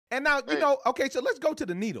And now, you know, okay, so let's go to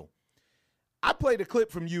the needle. I played a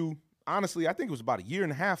clip from you, honestly, I think it was about a year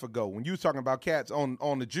and a half ago when you was talking about cats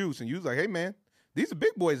on the juice, and you was like, hey, man, these are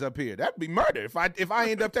big boys up here. That'd be murder if I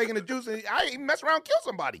end up taking the juice and I ain't mess around and kill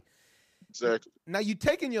somebody. Exactly. Now, you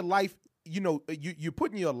taking your life, you know, you're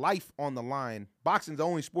putting your life on the line. Boxing's the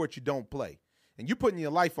only sport you don't play. And you're putting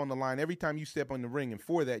your life on the line every time you step on the ring, and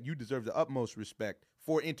for that, you deserve the utmost respect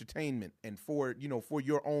for entertainment and for, you know, for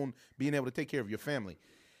your own being able to take care of your family.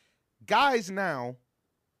 Guys now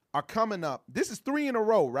are coming up. This is 3 in a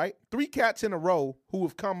row, right? 3 cats in a row who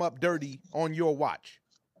have come up dirty on your watch.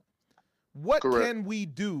 What Correct. can we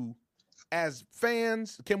do as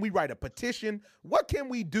fans? Can we write a petition? What can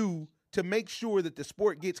we do to make sure that the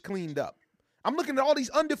sport gets cleaned up? I'm looking at all these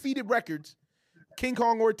undefeated records. King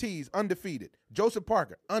Kong Ortiz, undefeated. Joseph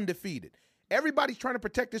Parker, undefeated. Everybody's trying to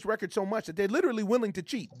protect this record so much that they're literally willing to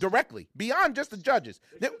cheat directly, beyond just the judges.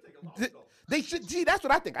 They should, see, that's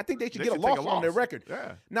what I think. I think they should get a loss on their record.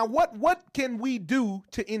 Yeah. Now, what can we do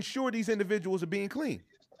to ensure these individuals are being clean?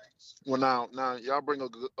 Well, now y'all bring a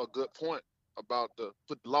good point about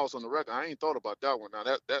put the loss on the record. I ain't thought about that one. Now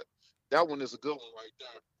that one is a good one right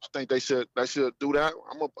there. I think they should do that.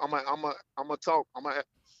 I'm a talk.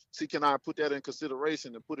 See, can I put that in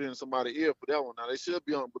consideration and put it in somebody's ear for that one? Now they should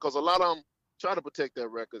be on, because a lot of them try to protect their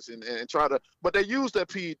records and try to, but they use that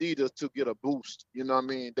PED to get a boost. You know what I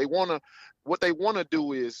mean? What they want to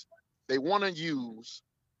do is they want to use,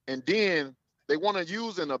 and then they want to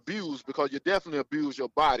use and abuse, because you definitely abuse your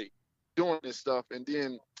body doing this stuff. And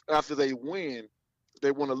then after they win,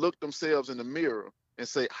 they want to look themselves in the mirror and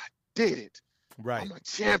say, I did it. Right. I'm a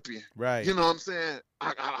champion. Right. You know what I'm saying?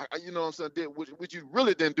 I you know what I'm saying? Which you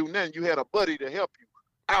really didn't do nothing. You had a buddy to help you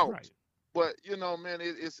out. Right. But, you know, man,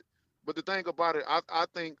 but the thing about it, I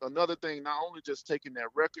think another thing, not only just taking that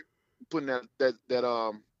record, putting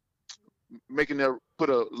put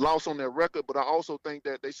a loss on their record, but I also think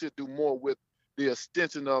that they should do more with the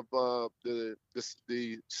extension of the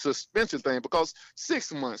suspension thing, because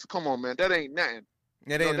 6 months, come on, man, that ain't nothing.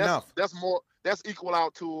 It ain't enough. That's equal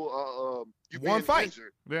out to you one being fight.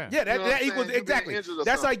 injured. Yeah. Yeah, that equals You being exactly. injured or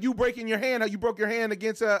That's something. like you breaking your hand. How you broke your hand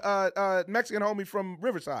against a Mexican homie from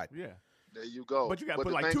Riverside. Yeah. There you go. But you got to put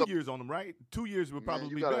the like thing 2 years on them, right? 2 years would Man, probably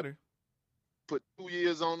you be gotta- better. Put 2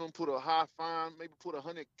 years on them, put a high fine, maybe put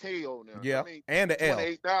 $100K on there. Yeah, I mean, and the L.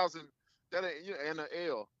 28,000. That ain't, and an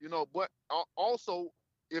L. You know, but also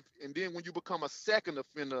and then when you become a second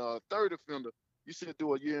offender, a third offender, you should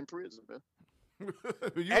do a year in prison, man.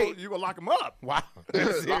 You gonna lock them up. Wow. Lock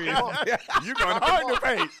 'em up. You going hard in the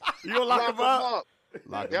face. You gonna lock them up.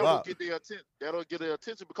 Lock That him will up. get their attention. That'll get their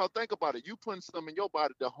attention, because think about it. You putting something in your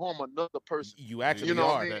body to harm another person, You actually You know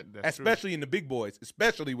what are. I mean? That's true. Especially in the big boys.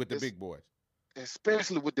 Especially with the It's- big boys.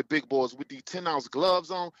 especially with the big boys with these 10-ounce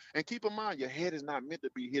gloves on. And keep in mind, your head is not meant to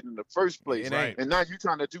be hit in the first place. It ain't. And now you're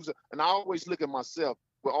trying to do something. And I always look at myself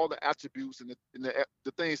with all the attributes and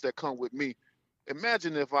the things that come with me.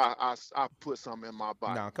 Imagine if I put something in my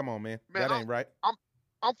body. Nah, come on, man. Man, That ain't right.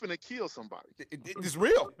 I'm finna kill somebody. It's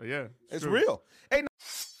real. Yeah. It's true. real. Hey,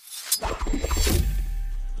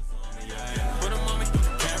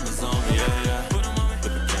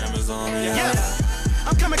 Yeah.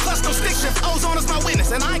 I'm coming clutch, no stick shift. Ozone is my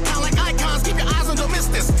witness. An icon like icons. Keep your eyes on, don't miss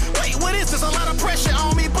this. Wait, what is this? A lot of pressure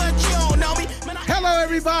on me, but you don't know me. Man, hello,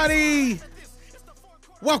 everybody.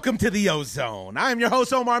 Welcome to the Ozone. I am your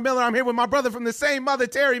host, Omar Miller. I'm here with my brother from the same mother,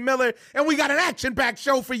 Terry Miller, and we got an action-packed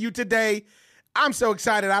show for you today. I'm so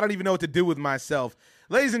excited, I don't even know what to do with myself.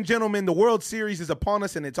 Ladies and gentlemen, the World Series is upon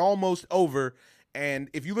us, and it's almost over. And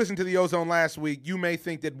if you listened to the Ozone last week, you may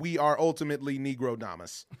think that we are ultimately Negro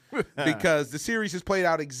Damas, because the series has played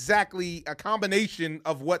out exactly a combination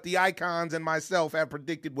of what the icons and myself have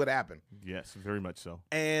predicted would happen. Yes, very much so.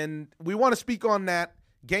 And we want to speak on that.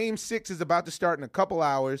 Game 6 is about to start in a couple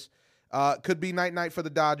hours. Could be night-night for the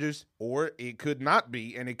Dodgers, or it could not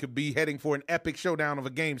be, and it could be heading for an epic showdown of a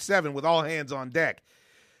Game 7 with all hands on deck.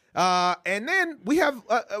 And then we have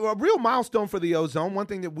a real milestone for the Ozone. One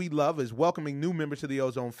thing that we love is welcoming new members to the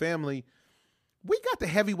Ozone family. We got the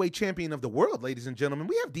heavyweight champion of the world, ladies and gentlemen.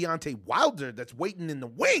 We have Deontay Wilder that's waiting in the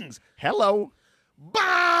wings. Hello.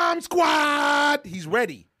 Bomb Squad! He's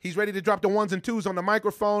ready. He's ready to drop the ones and twos on the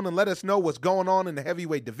microphone and let us know what's going on in the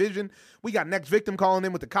heavyweight division. We got Next Victim calling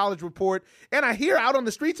in with the college report. And I hear out on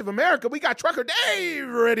the streets of America, we got Trucker Dave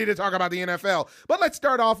ready to talk about the NFL. But let's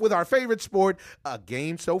start off with our favorite sport, a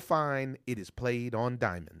game so fine it is played on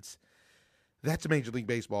diamonds. That's Major League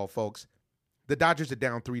Baseball, folks. The Dodgers are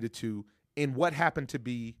down 3-2 in what happened to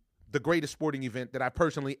be the greatest sporting event that I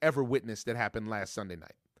personally ever witnessed that happened last Sunday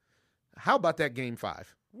night. How about that Game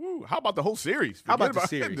 5? Woo, how about the whole series? How about the Forget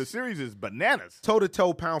series? The series is bananas.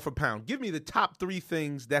 Toe-to-toe, pound for pound. Give me the top 3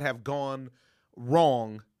 things that have gone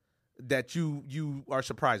wrong that you are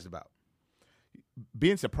surprised about.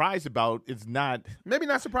 Being surprised about is not. Maybe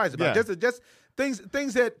not surprised about. Yeah. Just things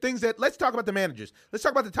that. Let's talk about the managers. Let's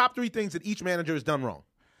talk about the top 3 things that each manager has done wrong.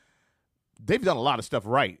 They've done a lot of stuff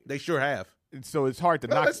right. They sure have. And so it's hard to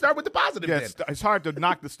Well, knock. let's start with the positive. Yeah, then. it's hard to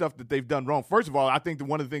knock the stuff that they've done wrong. First of all, I think that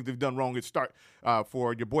one of the things they've done wrong is start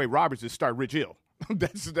for your boy Roberts is start Rich Hill.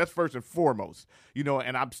 That's first and foremost.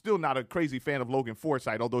 And I'm still not a crazy fan of Logan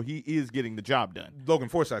Forsythe, although he is getting the job done. Logan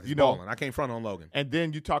Forsythe is balling. I can't front on Logan. And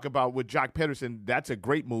then you talk about with Jock Pederson, that's a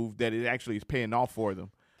great move that it actually is paying off for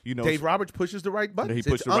them. Dave Roberts pushes the right buttons. He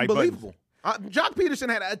pushed it's the right unbelievable. Jock Peterson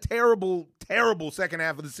had a terrible, terrible second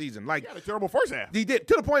half of the season. He had a terrible first half. He did,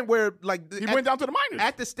 to the point where he went down to the minors.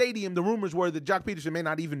 At the stadium, the rumors were that Jock Peterson may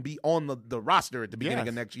not even be on the roster at the beginning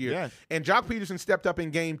of next year. Yes. And Jock Peterson stepped up in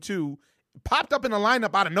Game 2, popped up in the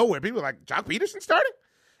lineup out of nowhere. People were like, Jock Peterson starting?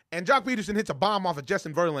 And Jock Peterson hits a bomb off of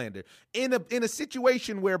Justin Verlander in a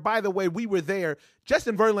situation where, by the way, we were there.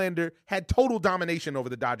 Justin Verlander had total domination over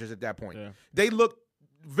the Dodgers at that point. Yeah. They looked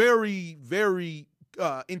very, very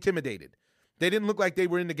intimidated. They didn't look like they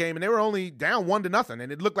were in the game, and they were only down 1-0,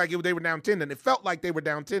 and it looked like they were down 10, and it felt like they were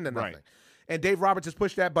down 10-0. Right. And Dave Roberts has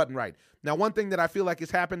pushed that button right. Now, one thing that I feel like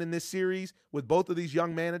has happened in this series with both of these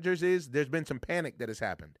young managers is there's been some panic that has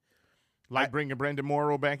happened. Like bringing Brandon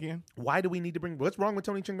Morrow back in? Why do we need to what's wrong with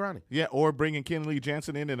Tony Cingrani? Yeah, or bringing Kenley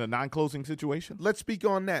Jansen in a non-closing situation? Let's speak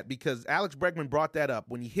on that because Alex Bregman brought that up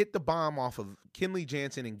when he hit the bomb off of Kenley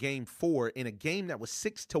Jansen in Game 4 in a game that was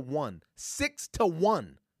 6-1.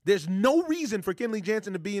 6-1. There's no reason for Kenley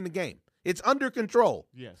Jansen to be in the game. It's under control.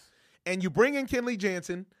 Yes. And you bring in Kenley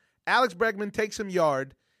Jansen, Alex Bregman takes some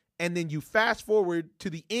yard, and then you fast forward to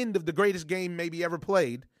the end of the greatest game maybe ever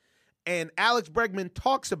played, and Alex Bregman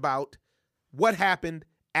talks about what happened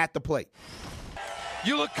at the plate.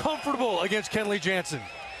 You look comfortable against Kenley Jansen.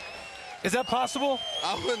 Is that possible?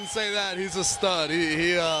 I wouldn't say that. He's a stud.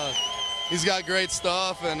 He's got great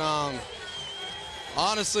stuff, and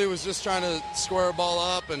honestly was just trying to square a ball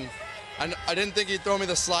up, and I didn't think he'd throw me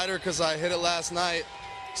the slider because I hit it last night.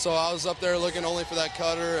 So I was up there looking only for that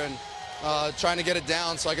cutter and trying to get it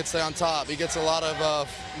down so I could stay on top. He gets a lot of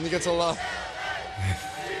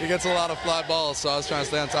fly balls, so I was trying to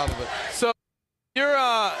stay on top of it. So you're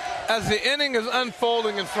as the inning is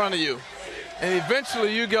unfolding in front of you, and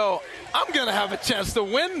eventually you go, I'm going to have a chance to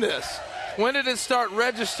win this. When did it start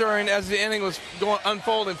registering as the inning was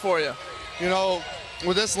unfolding for you?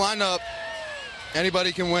 With this lineup,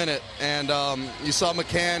 anybody can win it. And you saw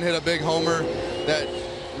McCann hit a big homer that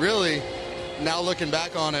really, now looking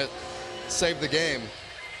back on it, saved the game.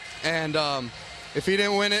 And if he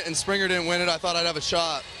didn't win it and Springer didn't win it, I thought I'd have a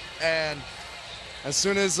shot. And as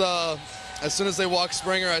soon as they walked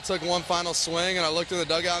Springer, I took one final swing, and I looked in the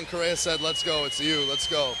dugout, and Correa said, let's go, it's you, let's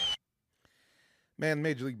go. Man,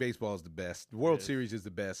 Major League Baseball is the best. The World Series is the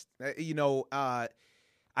best.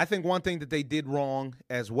 I think one thing that they did wrong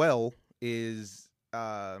as well is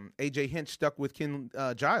A.J. Hinch stuck with Ken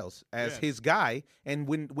Giles as his guy, and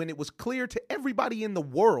when it was clear to everybody in the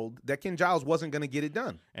world that Ken Giles wasn't going to get it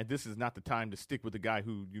done. And this is not the time to stick with the guy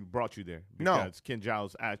who brought you there. No. Because Ken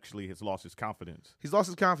Giles actually has lost his confidence. He's lost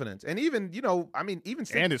his confidence. And even,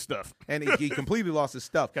 And his stuff. And he completely lost his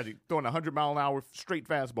stuff. Because he's throwing 100-mile-an-hour straight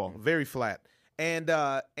fastball. Very flat.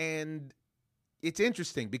 And it's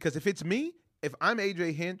interesting because if I'm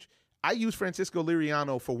A.J. Hinch, I use Francisco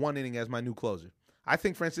Liriano for one inning as my new closer. I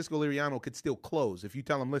think Francisco Liriano could still close if you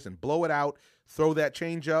tell him, listen, blow it out, throw that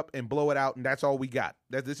change up, and blow it out, and that's all we got.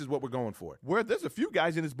 This is what we're going for. Where there's a few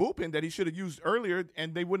guys in his bullpen that he should have used earlier,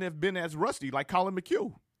 and they wouldn't have been as rusty, like Colin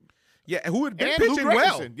McHugh. Yeah, who had been and pitching Luke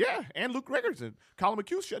well. Gregerson. Yeah, and Luke Gregerson. Colin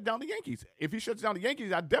McHugh shut down the Yankees. If he shuts down the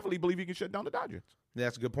Yankees, I definitely believe he can shut down the Dodgers. Yeah,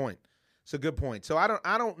 that's a good point. It's a good point. So I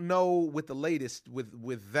don't know with the latest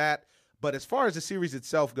with that, but as far as the series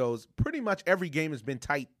itself goes, pretty much every game has been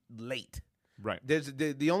tight late. Right. There's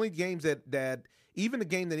the only games that even the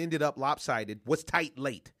game that ended up lopsided was tight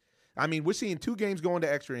late. I mean, we're seeing 2 games going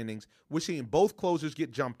to extra innings. We're seeing both closers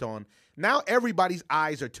get jumped on. Now everybody's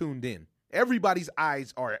eyes are tuned in. Everybody's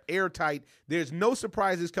eyes are airtight. There's no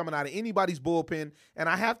surprises coming out of anybody's bullpen. And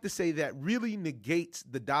I have to say that really negates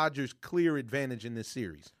the Dodgers' clear advantage in this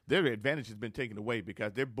series. Their advantage has been taken away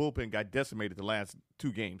because their bullpen got decimated the last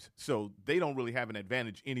 2 games. So they don't really have an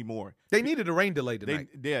advantage anymore. They needed a rain delay tonight.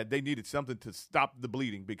 They needed something to stop the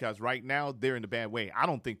bleeding because right now they're in a bad way. I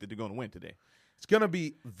don't think that they're going to win today. It's going to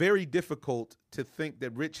be very difficult to think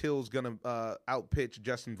that Rich Hill's going to outpitch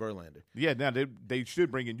Justin Verlander. Yeah, now they should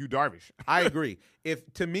bring in Yu Darvish. I agree.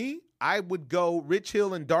 To me, I would go Rich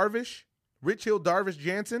Hill and Darvish. Rich Hill, Darvish,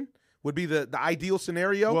 Jansen would be the ideal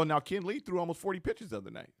scenario. Well, now Ken Lee threw almost 40 pitches the other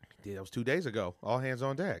night. Yeah, that was 2 days ago. All hands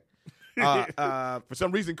on deck. For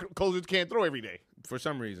some reason, closers can't throw every day. For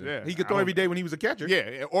some reason. Yeah, He could throw every day when he was a catcher.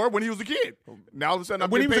 Yeah, or when he was a kid. Now all of a sudden,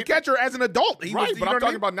 When he was a catcher as an adult. He right, was, but I'm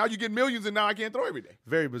talking about now you get millions and now I can't throw every day.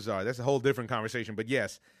 Very bizarre. That's a whole different conversation. But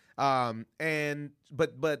yes. And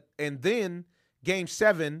then Game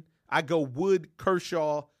 7, I go Wood,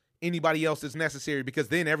 Kershaw, anybody else that's necessary because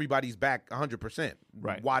then everybody's back 100%.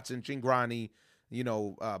 Right. Watson, Chingrani,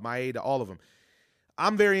 Maeda, all of them.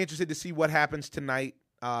 I'm very interested to see what happens tonight.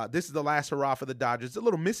 This is the last hurrah for the Dodgers. It's a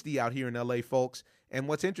little misty out here in L.A., folks. And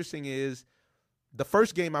what's interesting is the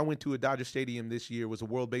first game I went to at Dodger Stadium this year was a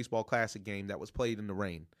World Baseball Classic game that was played in the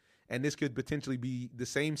rain. And this could potentially be the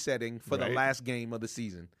same setting for the last game of the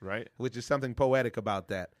season. Right. Which is something poetic about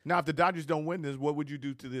that. Now, if the Dodgers don't win this, what would you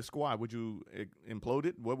do to this squad? Would you implode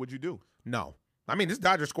it? What would you do? No. I mean, this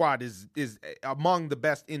Dodger squad is among the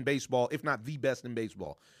best in baseball, if not the best in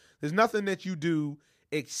baseball. There's nothing that you do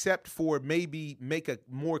except for maybe make a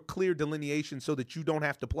more clear delineation so that you don't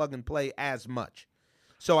have to plug and play as much.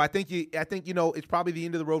 So I think it's probably the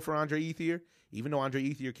end of the road for Andre Ethier, even though Andre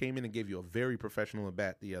Ethier came in and gave you a very professional at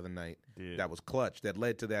bat the other night. That was clutch, that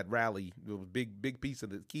led to that rally. It was a big piece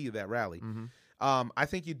of the key of that rally. Mm-hmm. I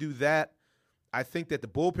think you do that. I think that the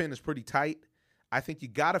bullpen is pretty tight. I think you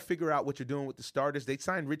got to figure out what you're doing with the starters. They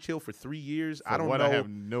signed Rich Hill for 3 years. I don't know. I have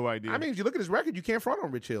no idea. I mean, if you look at his record, you can't front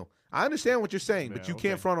on Rich Hill. I understand what you're saying, but you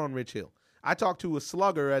can't front on Rich Hill. I talked to a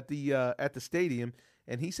slugger at the stadium,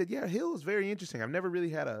 and he said, yeah, Hill is very interesting. I've never really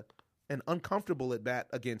had an uncomfortable at bat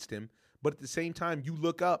against him, but at the same time, you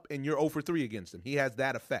look up and you're 0 for 3 against him. He has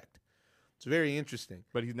that effect. It's very interesting.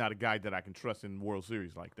 But he's not a guy that I can trust in World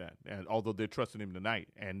Series like that. And although they're trusting him tonight,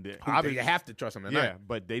 and they have to trust him tonight. Yeah,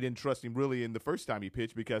 but they didn't trust him really in the first time he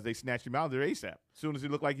pitched because they snatched him out of there ASAP. As soon as he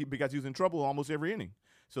looked like because he was in trouble almost every inning.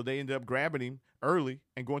 So they ended up grabbing him early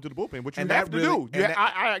and going to the bullpen, which you have to do.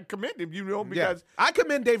 I commend him, because I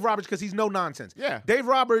commend Dave Roberts because he's no nonsense. Yeah, Dave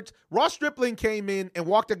Roberts, Ross Stripling came in and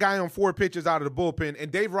walked a guy on 4 pitches out of the bullpen,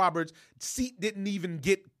 and Dave Roberts' seat didn't even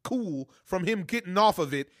get cool from him getting off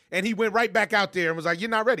of it, and he went right back out there and was like, "You're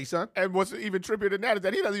not ready, son." And what's even trippier than that is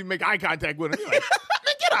that he doesn't even make eye contact with him. He's like,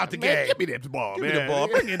 man, get out the game. Give me that ball, Give me the ball.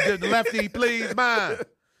 Bring it to the lefty, please, mine.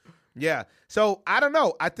 Yeah. So I don't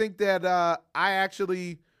know. I think that I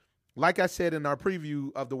actually. Like I said in our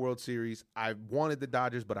preview of the World Series, I wanted the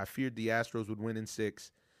Dodgers, but I feared the Astros would win in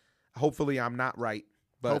 6. Hopefully, I'm not right.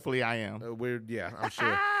 But hopefully, I am. I'm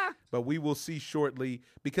sure. But we will see shortly.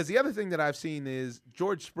 Because the other thing that I've seen is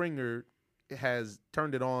George Springer has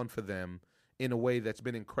turned it on for them in a way that's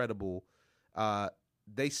been incredible.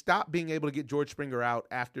 They stopped being able to get George Springer out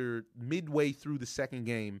after midway through the second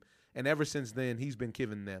game. And ever since then, he's been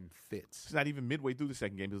giving them fits. It's not even midway through the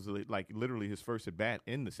second game. It was like literally his first at bat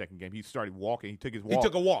in the second game. He started walking. He took his walk. He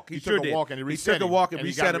took a walk. He sure took did. A walk and he took a walk and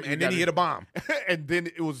reset him, and then he hit a bomb. And then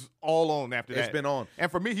it was all on after that. It's been on. And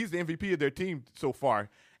for me, he's the MVP of their team so far.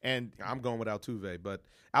 And I'm going with Altuve, but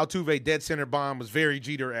Altuve dead center bomb was very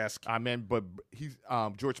Jeter-esque. I mean, but he's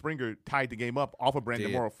George Springer tied the game up off of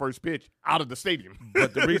Brandon Morrow first pitch out of the stadium.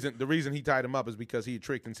 But the reason he tied him up is because he had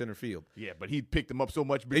tricked in center field. Yeah, but he picked him up so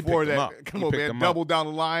much before that. Come on, man, double down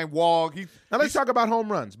the line, walk. Now let's talk about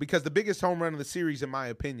home runs, because the biggest home run of the series, in my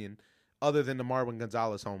opinion, other than the Marwin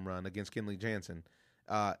Gonzalez home run against Kenley Jansen,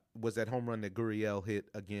 was that home run that Gurriel hit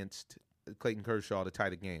against Clayton Kershaw to tie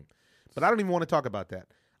the game. But I don't even want to talk about that.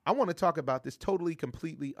 I want to talk about this totally,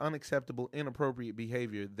 completely unacceptable, inappropriate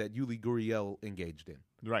behavior that Yuli Gurriel engaged in.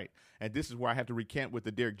 Right. And this is where I have to recant with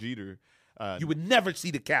the Derek Jeter. You would never see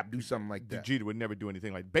the Cap do something like that. Jeter would never do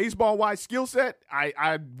anything like that. Baseball-wise skill set,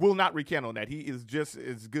 I will not recant on that. He is just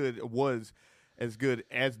as good, was as good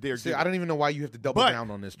as Derek Jeter. I don't even know why you have to double down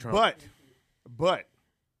on this, Trump. But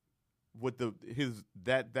with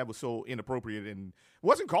that was so inappropriate and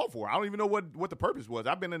wasn't called for. I don't even know what the purpose was.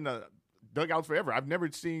 I've been in the dugouts forever. I've never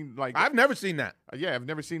seen I've never seen that. Yeah, I've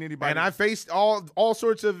never seen anybody. And I faced all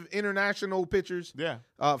sorts of international pitchers. Yeah,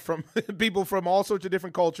 from people from all sorts of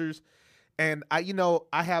different cultures, and I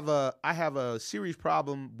have a serious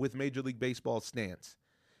problem with Major League Baseball's stance.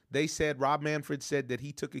 They said Rob Manfred said that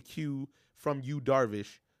he took a cue from Yu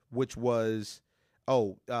Darvish, which was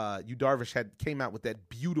Yu Darvish came out with that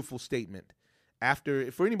beautiful statement.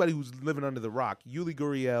 For anybody who's living under the rock, Yuli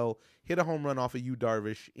Gurriel hit a home run off of Yu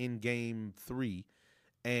Darvish in Game 3,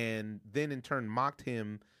 and then in turn mocked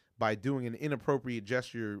him by doing an inappropriate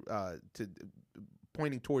gesture to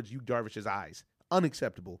pointing towards Yu Darvish's eyes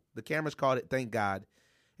unacceptable. The cameras caught it, thank God,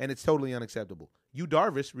 and it's totally unacceptable. Yu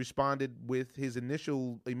Darvish responded with his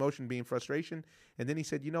initial emotion being frustration, and then he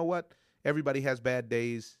said, you know what? Everybody has bad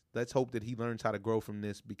days. Let's hope that he learns how to grow from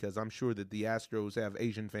this because I'm sure that the Astros have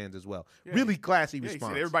Asian fans as well. Yeah. Really classy response. He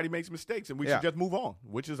said everybody makes mistakes, and we should just move on,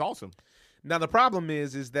 which is awesome. Now, the problem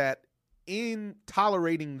is that in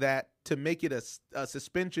tolerating that to make it a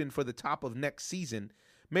suspension for the top of next season,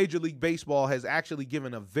 Major League Baseball has actually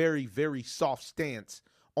given a very, very soft stance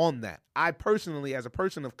on that. I personally, as a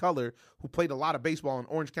person of color who played a lot of baseball in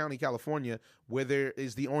Orange County, California, where there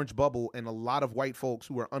is the orange bubble and a lot of white folks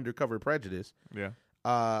who are undercover prejudice,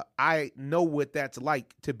 I know what that's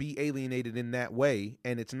like to be alienated in that way,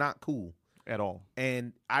 and it's not cool. At all.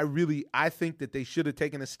 And I think that they should have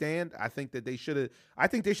taken a stand. I think they should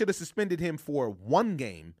have suspended him for one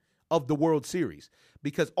game of the World Series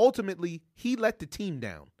because ultimately he let the team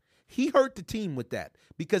down. He hurt the team with that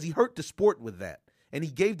because he hurt the sport with that. And he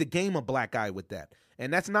gave the game a black eye with that.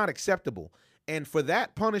 And that's not acceptable. And for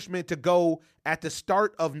that punishment to go at the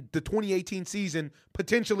start of the 2018 season,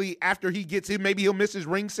 potentially after maybe he'll miss his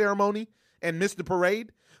ring ceremony and miss the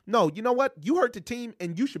parade. No, you know what? You hurt the team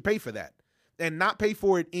and you should pay for that. And not pay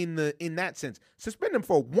for it in that sense. Suspend him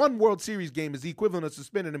for one World Series game is the equivalent of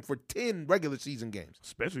suspending him for 10 regular season games.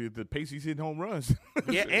 Especially at the pace he's hitting home runs.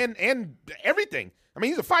 Yeah, and everything. I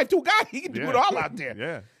mean, he's a 5'2" guy. He can do it all out there.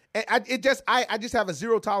 Yeah. And I just have a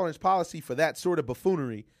zero tolerance policy for that sort of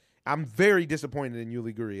buffoonery. I'm very disappointed in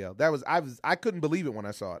Yuli Gurriel. I couldn't believe it when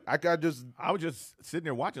I saw it. I was just sitting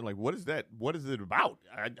there watching like, what is that? What is it about?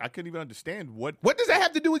 I couldn't even understand what. What does that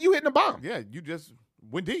have to do with you hitting a bomb? Yeah, you just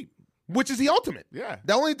went deep. Which is the ultimate. Yeah.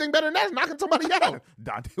 The only thing better than that is knocking somebody out.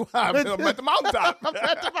 I'm at the mountaintop. I'm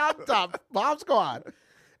at the mountaintop. Bomb squad.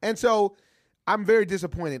 And so I'm very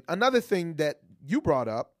disappointed. Another thing that you brought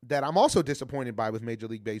up that I'm also disappointed by with Major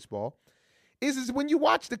League Baseball is when you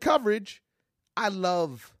watch the coverage, I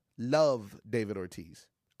love David Ortiz.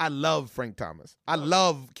 I love Frank Thomas. I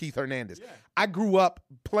love Keith Hernandez. Yeah. I grew up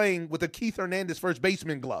playing with a Keith Hernandez first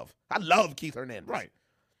baseman glove. I love Keith Hernandez. Right.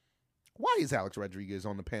 Why is Alex Rodriguez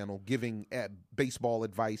on the panel giving baseball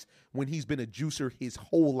advice when he's been a juicer his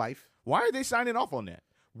whole life? Why are they signing off on that?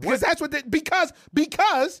 Because that's what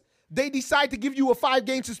because they decide to give you a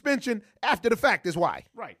 5-game suspension after the fact is why.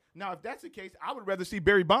 Right. Now, if that's the case, I would rather see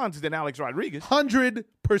Barry Bonds than Alex Rodriguez.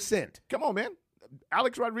 100%. Come on, man.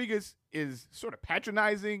 Alex Rodriguez is sort of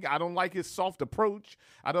patronizing. I don't like his soft approach.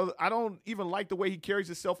 I don't even like the way he carries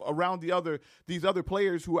himself around these other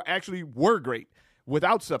players who actually were great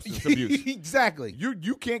without substance abuse. Exactly.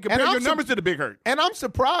 You can't compare your numbers to the Big Hurt. And I'm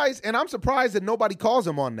surprised that nobody calls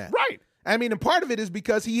him on that. Right. I mean, and part of it is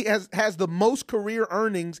because he has the most career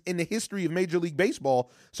earnings in the history of Major League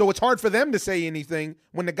Baseball, so it's hard for them to say anything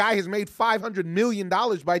when the guy has made $500 million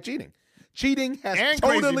by cheating. Cheating has and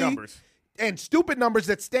totally crazy numbers. And stupid numbers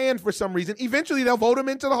that stand for some reason. Eventually, they'll vote him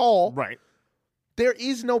into the hall. Right. There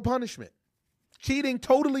is no punishment. Cheating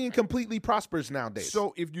totally and completely prospers nowadays.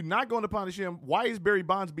 So if you're not going to punish him, why is Barry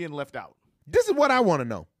Bonds being left out? This is what I want to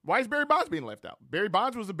know. Why is Barry Bonds being left out? Barry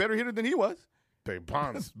Bonds was a better hitter than he was. Barry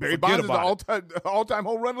Bonds is the all-time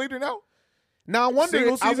home run leader now. Now I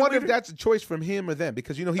wonder if that's a choice from him or them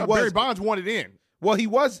because Barry Bonds wanted in. Well, he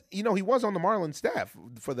was on the Marlins staff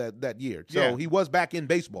for that year, so he was back in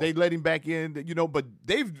baseball. They let him back in, but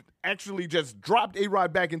they've actually just dropped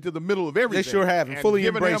A-Rod back into the middle of everything. They sure have, and fully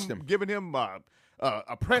embraced him, giving him a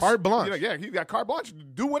press carte blanche. He's got carte blanche to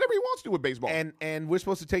do whatever he wants to with baseball, and we're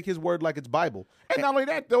supposed to take his word like it's Bible. And not only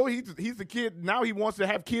that, though, he's the kid. Now he wants to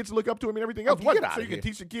have kids look up to him and everything else. So you can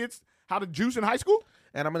teach the kids how to juice in high school?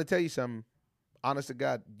 And I'm going to tell you something. Honest to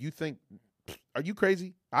God, are you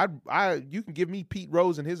crazy? You can give me Pete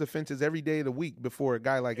Rose and his offenses every day of the week before a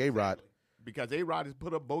guy like A-Rod. Because A-Rod has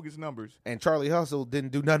put up bogus numbers. And Charlie Hustle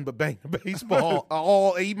didn't do nothing but bang the baseball.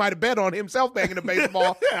 He might have bet on himself banging the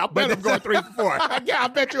baseball. Yeah, I bet him going 3 for 4. Yeah, I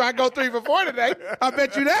bet you I go 3 for 4 today. I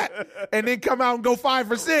bet you that. And then come out and go 5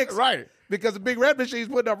 for 6. Right. Because the Big Red Machine's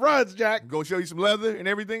putting up runs, Jack. Go show you some leather and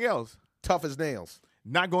everything else. Tough as nails.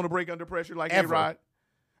 Not going to break under pressure like Ever. A-Rod.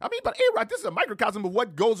 I mean, but A-Rod, this is a microcosm of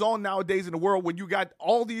what goes on nowadays in the world when you got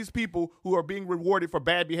all these people who are being rewarded for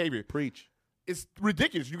bad behavior. Preach. It's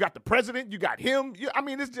ridiculous. You got the president. You got him.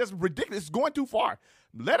 It's just ridiculous. It's going too far.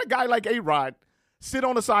 Let a guy like A-Rod sit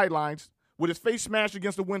on the sidelines with his face smashed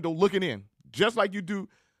against the window looking in, just like you do.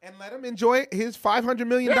 And let him enjoy his $500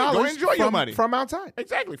 million go enjoy your money. From outside.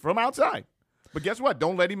 Exactly, from outside. But guess what?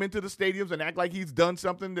 Don't let him into the stadiums and act like he's done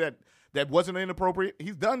something that wasn't inappropriate.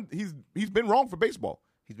 He's been wrong for baseball.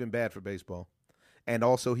 He's been bad for baseball. And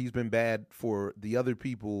also he's been bad for the other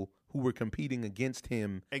people who were competing against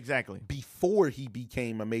him Exactly. before he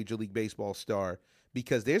became a Major League Baseball star,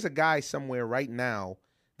 because there's a guy somewhere right now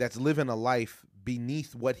that's living a life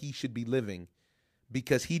beneath what he should be living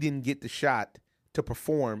because he didn't get the shot to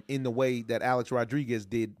perform in the way that Alex Rodriguez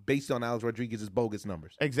did based on Alex Rodriguez's bogus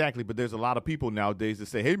numbers. Exactly, but there's a lot of people nowadays that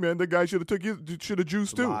say, "Hey, man, that guy should have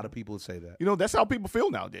juiced too." A lot of people say that. You know, that's how people feel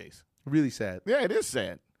nowadays. Really sad. Yeah, it is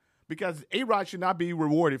sad because A-Rod should not be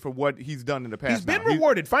rewarded for what he's done in the past. He's been now.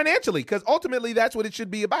 rewarded financially because ultimately that's what it should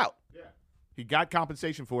be about. He got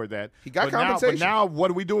compensation for that. He got but compensation. But now, what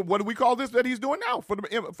do we do? What do we call this that he's doing now for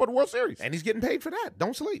the World Series? And he's getting paid for that.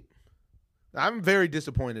 Don't sleep. I'm very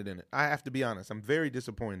disappointed in it. I have to be honest. I'm very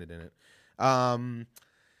disappointed in it.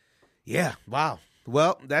 Yeah. Wow.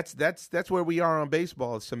 Well, that's where we are on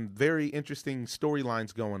baseball. Some very interesting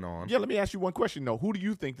storylines going on. Yeah. Let me ask you one question though. Who do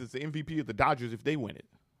you think is the MVP of the Dodgers if they win it?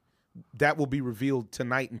 That will be revealed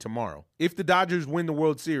tonight and tomorrow. If the Dodgers win the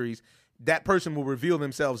World Series, that person will reveal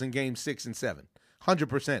themselves in Games 6 and 7.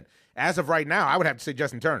 100%. As of right now, I would have to say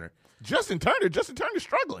Justin Turner. Justin Turner's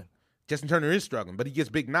struggling. Justin Turner is struggling, but he gets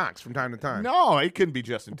big knocks from time to time. No, it couldn't be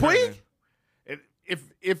Justin Turner. Puig?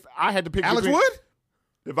 If I had to pick Alex between, Wood?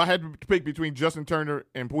 If I had to pick between Justin Turner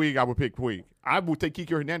and Puig, I would pick Puig. I would take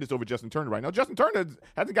Kike Hernandez over Justin Turner right now. Justin Turner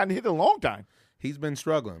hasn't gotten hit in a long time. He's been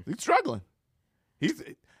struggling. He's struggling.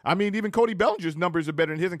 Even Cody Bellinger's numbers are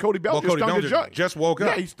better than his, and Cody Bellinger just woke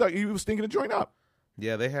up. Yeah, he was stinking the joint up.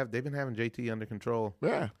 Yeah, they've been having JT under control.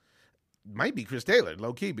 Yeah. Might be Chris Taylor,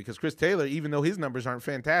 low key, because Chris Taylor, even though his numbers aren't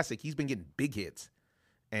fantastic, he's been getting big hits.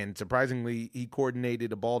 And surprisingly, he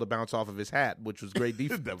coordinated a ball to bounce off of his hat, which was great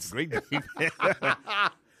defense. That was great defense.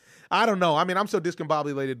 I don't know. I mean, I'm so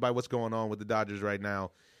discombobulated by what's going on with the Dodgers right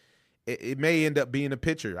now. It may end up being a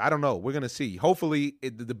pitcher. I don't know. We're going to see. Hopefully,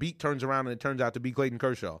 the beat turns around and it turns out to be Clayton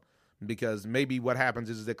Kershaw, because maybe what happens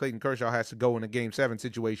is that Clayton Kershaw has to go in a Game 7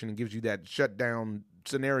 situation and gives you that shutdown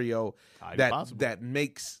scenario that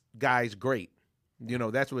makes guys great. You know,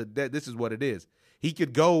 this is what it is. He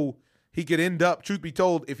could end up, truth be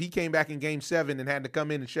told, if he came back in Game 7 and had to come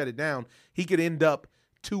in and shut it down, he could end up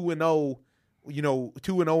 2-0,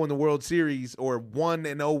 2-0 in the World Series, or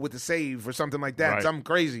 1-0 with a save or something like that. Right. Something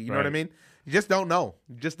crazy. You know what I mean? You just don't know.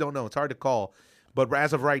 It's hard to call. But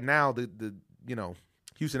as of right now, the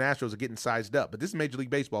Houston Astros are getting sized up. But this is Major League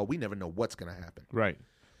Baseball. We never know what's going to happen. Right.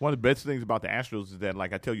 One of the best things about the Astros is that,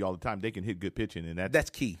 like I tell you all the time, they can hit good pitching, and that's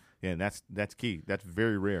key. Yeah, and that's key. That's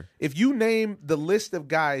very rare. If you name the list of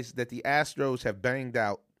guys that the Astros have banged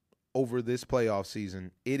out over this playoff season,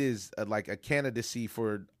 it is like a candidacy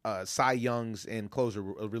for Cy Young's and closer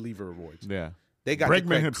reliever awards. Yeah. They got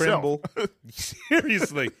Bregman himself.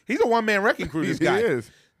 Seriously. He's a one-man wrecking crew, this guy. He is.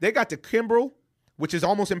 They got to Kimbrel, which is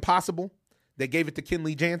almost impossible. They gave it to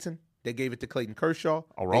Kenley Jansen. They gave it to Clayton Kershaw.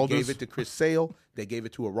 Aroldis. They gave it to Chris Sale. They gave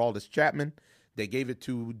it to Aroldis Chapman. They gave it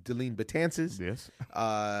to Delene Betances. Yes.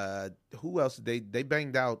 Who else? They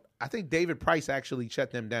banged out. I think David Price actually shut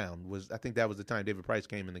them down. I think that was the time David Price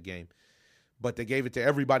came in the game. But they gave it to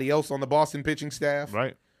everybody else on the Boston pitching staff.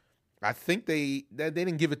 Right. I think they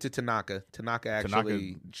didn't give it to Tanaka. Tanaka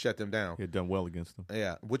actually shut them down. He had done well against them.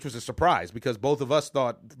 Yeah, which was a surprise because both of us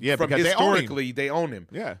thought from because historically they own him.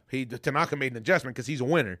 Yeah. Tanaka made an adjustment because he's a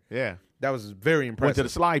winner. Yeah. That was very impressive. Went to the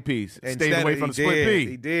slide piece. Stayed away from the split split P.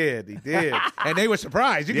 He did. And they were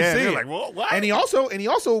surprised. You can see it. Like, what? And he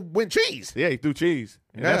also went cheese. Yeah, he threw cheese.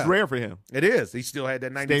 And that's rare for him. It is. He still had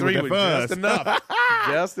that 93 with that just enough.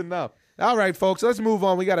 Just enough. All right, folks, let's move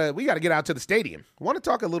on. We gotta get out to the stadium. I want to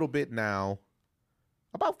talk a little bit now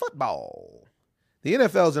about football. The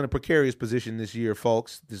NFL's in a precarious position this year,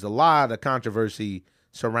 folks. There's a lot of controversy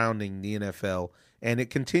surrounding the NFL, and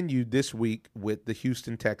it continued this week with the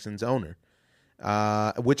Houston Texans owner,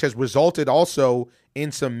 which has resulted also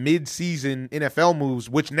in some mid-season NFL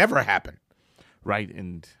moves, which never happen. Right,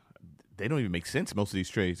 and they don't even make sense, most of these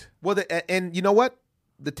trades. Well, and you know what?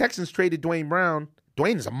 The Texans traded Dwayne Brown.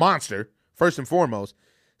 Dwayne is a monster, first and foremost.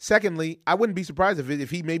 Secondly, I wouldn't be surprised if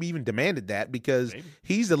he maybe even demanded that because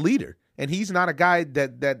he's a leader and he's not a guy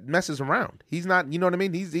that messes around. He's not, you know what I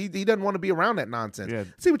mean? He doesn't want to be around that nonsense. Yeah.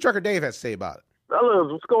 See what Trucker Dave has to say about it.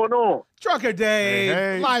 Fellas, what's going on? Trucker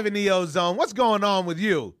Dave, live in the Ozone. What's going on with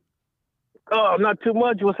you? Oh, not too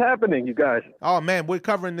much. What's happening, you guys? Oh, man, we're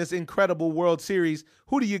covering this incredible World Series.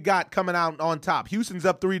 Who do you got coming out on top? Houston's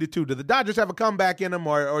up 3-2. Do the Dodgers have a comeback in them,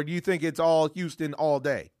 or do you think it's all Houston all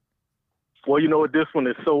day? Well, you know what? This one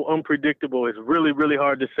is so unpredictable. It's really, really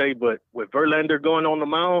hard to say. But with Verlander going on the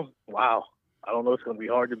mound, wow. I don't know. It's going to be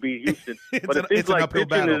hard to beat Houston. But it seems like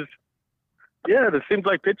pitching is – yeah, it seems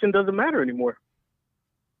like pitching doesn't matter anymore.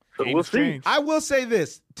 So we'll see. I will say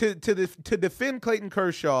this. To defend Clayton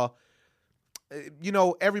Kershaw,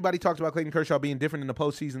 everybody talks about Clayton Kershaw being different in the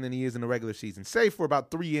postseason than he is in the regular season. Save for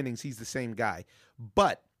about 3 innings, he's the same guy.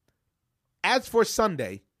 But as for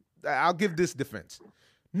Sunday, I'll give this defense.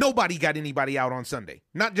 Nobody got anybody out on Sunday.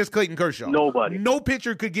 Not just Clayton Kershaw. Nobody. No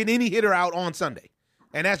pitcher could get any hitter out on Sunday.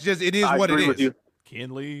 And that's just, it is what it is.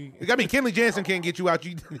 Kenley. I mean, Kenley Jansen can't get you out.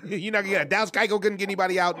 You're not going to get Dallas Keuchel couldn't get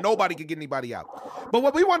anybody out. Nobody could get anybody out. But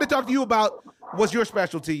what we wanted to talk to you about was your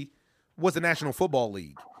specialty, was the National Football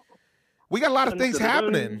League. We got a lot of things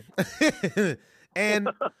happening. And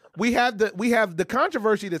we have the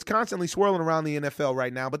controversy that's constantly swirling around the NFL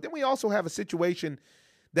right now, but then we also have a situation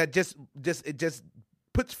that just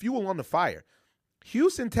puts fuel on the fire.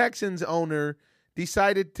 Houston Texans owner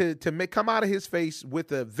decided to come out of his face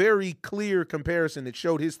with a very clear comparison that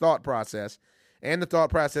showed his thought process and the thought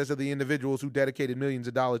process of the individuals who dedicated millions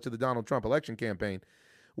of dollars to the Donald Trump election campaign,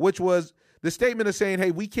 which was the statement of saying,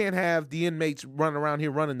 hey, we can't have the inmates running around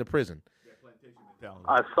here running the prison.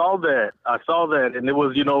 I saw that, and it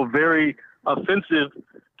was, very offensive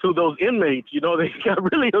to those inmates. They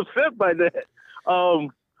got really upset by that.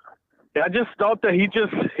 I just thought that he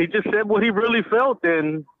just said what he really felt,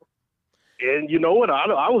 and you know what?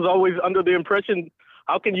 I was always under the impression,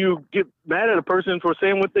 how can you get mad at a person for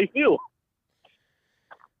saying what they feel?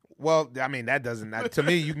 Well, I mean, that doesn't. To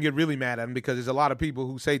me, you can get really mad at them because there's a lot of people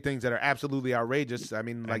who say things that are absolutely outrageous. I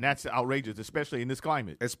mean, and that's outrageous, especially in this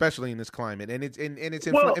climate. And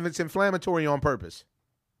it's inflammatory on purpose.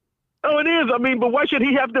 Oh, it is. I mean, but why should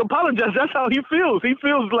he have to apologize? That's how he feels. He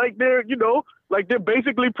feels like they're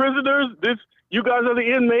basically prisoners. You guys are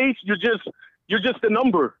the inmates. You're just a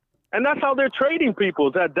number, and that's how they're trading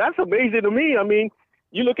people. That's amazing to me. I mean,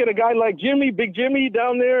 you look at a guy like Big Jimmy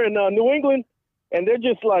down there in New England. And they're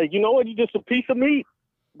just like, you know what, you're just a piece of meat.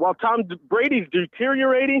 While Tom Brady's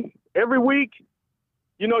deteriorating every week,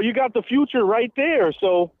 you got the future right there.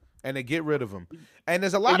 So, and they get rid of him. And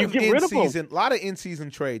there's a lot of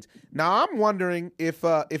in-season trades. Now I'm wondering if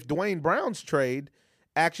Dwayne Brown's trade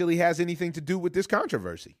actually has anything to do with this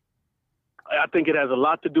controversy. I think it has a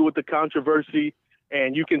lot to do with the controversy,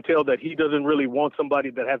 and you can tell that he doesn't really want somebody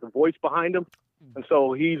that has a voice behind him, and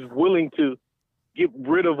so he's willing to get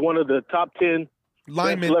rid of one of the top 10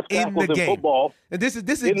 linemen in the game. Football. And this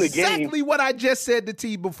is exactly what I just said to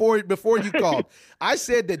T before you called. I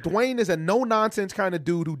said that Dwayne is a no-nonsense kind of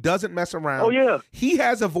dude who doesn't mess around. Oh, yeah. He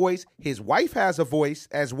has a voice. His wife has a voice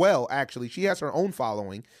as well, actually. She has her own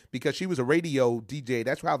following because she was a radio DJ.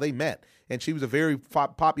 That's how they met. And she was a very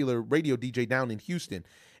popular radio DJ down in Houston.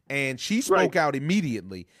 And she spoke out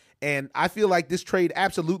immediately. And I feel like this trade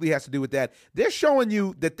absolutely has to do with that. They're showing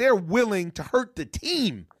you that they're willing to hurt the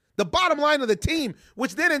team, the bottom line of the team,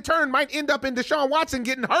 which then in turn might end up in Deshaun Watson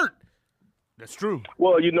getting hurt. That's true.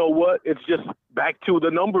 Well, you know what? It's just back to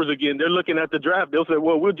the numbers again. They're looking at the draft. They'll say,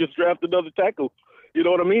 well, we'll just draft another tackle. You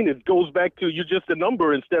know what I mean? It goes back to you're just a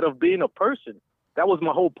number instead of being a person. That was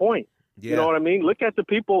my whole point. Yeah. You know what I mean? Look at the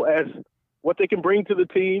people as what they can bring to the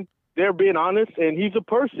team. They're being honest, and he's a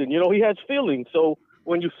person. He has feelings. So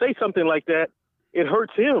when you say something like that, it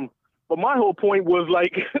hurts him. But my whole point was,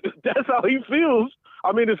 like, that's how he feels.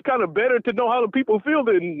 I mean, it's kind of better to know how the people feel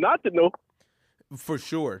than not to know. For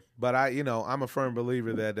sure. But I'm a firm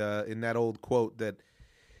believer that in that old quote that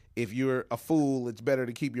if you're a fool, it's better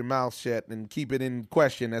to keep your mouth shut and keep it in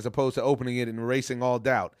question as opposed to opening it and erasing all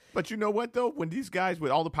doubt. But you know what, though? When these guys,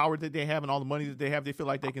 with all the power that they have and all the money that they have, they feel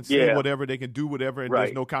like they can say whatever, they can do whatever, and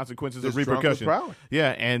there's no consequences or repercussions. Yeah,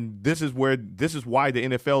 and this is why the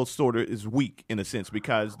NFL sort of is weak in a sense,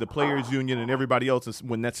 because the players' union and everybody else,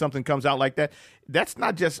 when something comes out like that, that's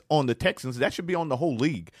not just on the Texans. That should be on the whole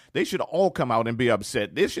league. They should all come out and be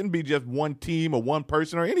upset. This shouldn't be just one team or one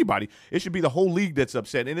person or anybody. It should be the whole league that's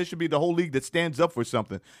upset, and it should be the whole league that stands up for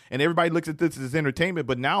something. And everybody looks at this as entertainment,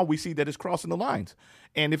 but now we see that it's crossing the lines.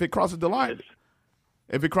 And if it crosses the lines,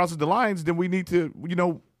 then we need to,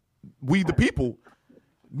 we the people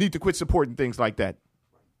need to quit supporting things like that.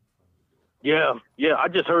 Yeah. I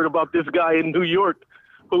just heard about this guy in New York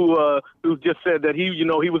who just said that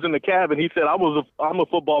he was in the cab and he said, I'm a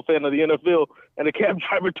football fan of the NFL, and the cab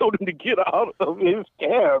driver told him to get out of his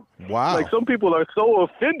cab. Wow. Like, some people are so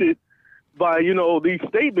offended by, these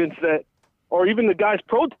statements or even the guys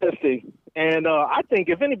protesting. And I think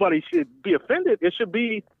if anybody should be offended, it should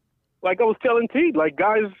be, like I was telling T, like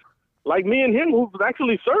guys like me and him who've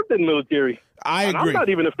actually served in the military. I agree. I'm not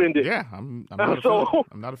even offended. Yeah, I'm not offended.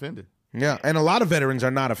 I'm not offended. Yeah, and a lot of veterans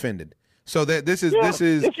are not offended. So this is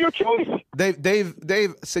it's your choice.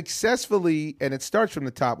 They've successfully, and it starts from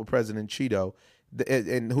the top with President Cheeto.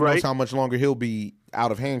 and who knows how much longer he'll be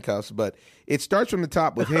out of handcuffs. But it starts from the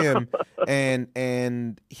top with him,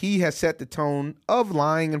 and he has set the tone of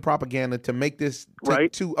lying and propaganda to make this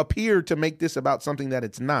to appear to make this about something that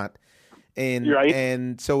it's not.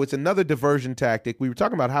 And so it's another diversion tactic. We were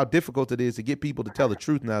talking about how difficult it is to get people to tell the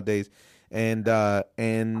truth nowadays, and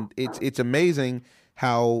it's amazing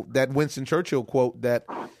how that Winston Churchill quote that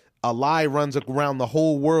a lie runs around the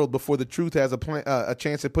whole world before the truth has a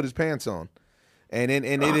chance to put his pants on. And it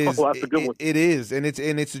is it is, and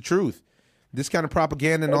it's the truth. This kind of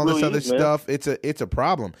propaganda and all this other stuff, it's a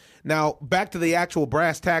problem. Now, back to the actual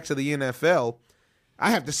brass tacks of the NFL, I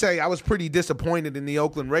have to say I was pretty disappointed in the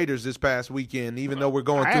Oakland Raiders this past weekend, even though we're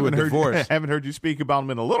going through a divorce. I haven't heard you speak about them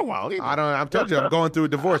in a little while either. I'm telling you, I'm going through a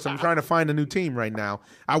divorce. I'm trying to find a new team right now.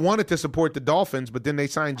 I wanted to support the Dolphins, but then they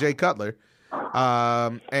signed Jay Cutler,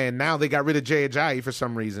 and now they got rid of Jay Ajayi for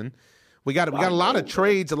some reason. We got a lot of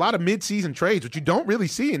trades, a lot of mid-season trades, which you don't really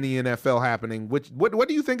see in the NFL happening. What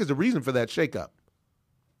do you think is the reason for that shakeup?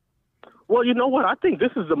 Well, you know what? I think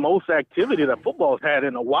this is the most activity that football's had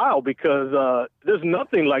in a while because there's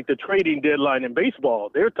nothing like the trading deadline in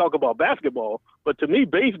baseball. They're talking about basketball, but to me,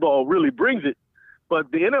 baseball really brings it.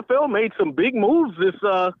 But the NFL made some big moves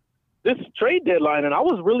this trade deadline, and I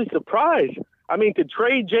was really surprised. I mean, to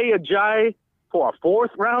trade Jay Ajayi for a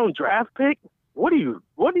fourth-round draft pick.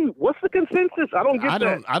 What's the consensus? I don't get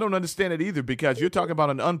that. I don't understand it either because you're talking about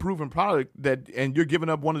an unproven product and you're giving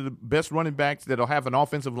up one of the best running backs that'll have an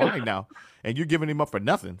offensive line now, and you're giving him up for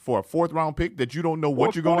nothing for a fourth-round pick that you don't know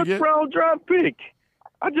what you're going to get. Fourth-round draft pick.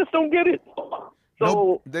 I just don't get it.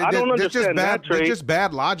 So I don't understand that trade. There's just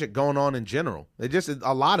bad logic going on in general. There's just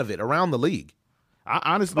a lot of it around the league.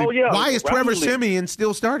 Honestly, why is Trevor Siemian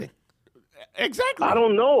still starting? Exactly. I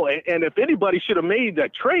don't know. And if anybody should have made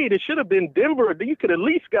that trade, it should have been Denver. You could at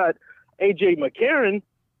least got A.J. McCarron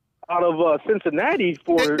out of Cincinnati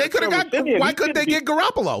for. They could have got. Why couldn't they get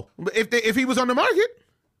Garoppolo if he was on the market?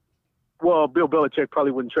 Well, Bill Belichick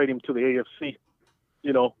probably wouldn't trade him to the AFC.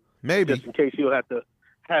 Maybe just in case he'll have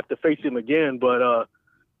to face him again. But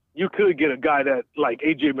you could get a guy that like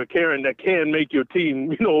A.J. McCarron that can make your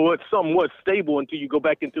team, somewhat stable until you go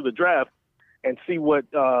back into the draft and see what.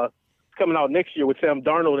 Coming out next year with Sam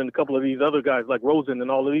Darnold and a couple of these other guys like Rosen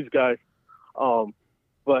and all of these guys.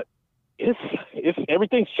 But it's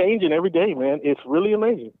everything's changing every day, man. It's really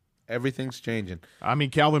amazing. Everything's changing. I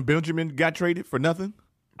mean, Calvin Benjamin got traded for nothing.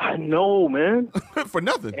 I know, man. For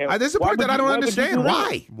nothing. There's a part that I don't understand.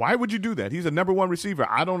 Why? Why would you do that? He's a number one receiver.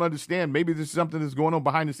 I don't understand. Maybe there's something that's going on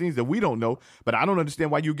behind the scenes that we don't know, but I don't understand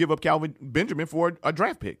why you give up Calvin Benjamin for a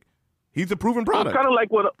draft pick. He's a proven product. It's kind of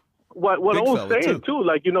like what I was saying, too.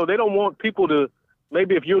 Like, they don't want people to –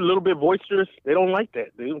 maybe if you're a little bit boisterous, they don't like that.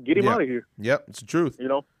 They get him out of here. Yep, it's the truth.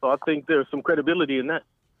 So I think there's some credibility in that.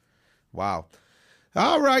 Wow.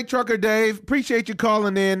 All right, Trucker Dave, appreciate you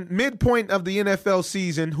calling in. Midpoint of the NFL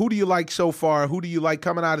season, who do you like so far? Who do you like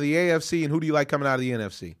coming out of the AFC, and who do you like coming out of the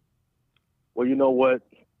NFC? Well, you know what?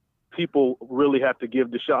 People really have to give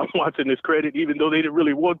Deshaun Watson his credit, even though they didn't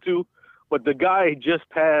really want to. But the guy just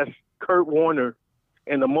passed Kurt Warner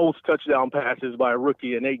and the most touchdown passes by a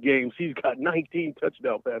rookie in 8 games. He's got 19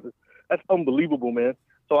 touchdown passes. That's unbelievable, man.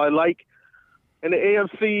 So I like – in the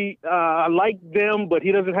AFC, I like them, but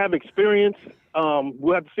he doesn't have experience.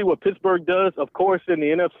 We'll have to see what Pittsburgh does. Of course, in the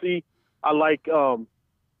NFC,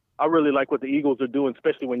 I really like what the Eagles are doing,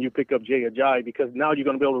 especially when you pick up Jay Ajayi, because now you're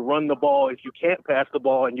going to be able to run the ball if you can't pass the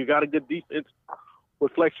ball, and you got a good defense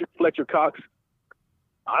with Fletcher Cox.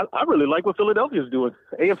 I really like what Philadelphia's doing.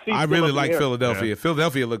 AFC. I really like Philadelphia. Yeah.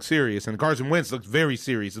 Philadelphia looks serious, and Carson Wentz looks very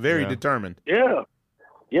serious, very determined. Yeah,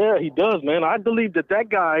 he does, man. I believe that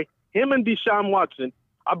guy, him and Deshaun Watson,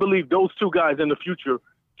 I believe those two guys in the future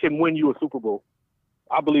can win you a Super Bowl.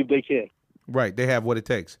 I believe they can. Right, they have what it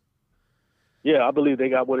takes. Yeah, I believe they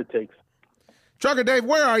got what it takes. Trucker Dave,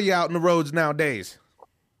 where are you out in the roads nowadays?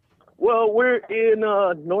 Well, we're in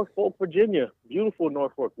Norfolk, Virginia. Beautiful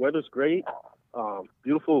Norfolk. Weather's great.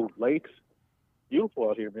 Beautiful lakes. Beautiful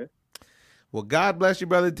out here, man. Well, God bless you,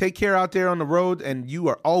 brother. Take care out there on the road, and you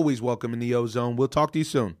are always welcome in the Ozone. We'll talk to you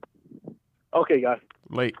soon. Okay, guys.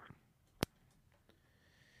 Late.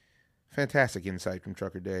 Fantastic insight from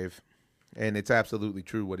Trucker Dave, and it's absolutely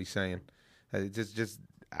true what he's saying.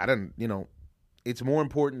 I don't, it's more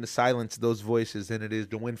important to silence those voices than it is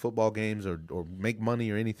to win football games or make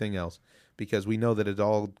money or anything else, because we know that it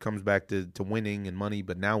all comes back to winning and money.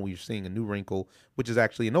 But now we're seeing a new wrinkle, which is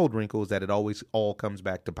actually an old wrinkle, is that it always all comes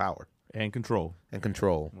back to power and control.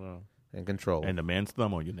 Wow. and control. And the man's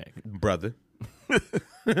thumb on your neck. Brother.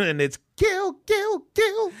 And it's kill, kill,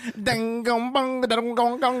 kill. Ding gong bong dong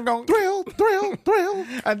gong gong gong. Thrill, thrill, thrill.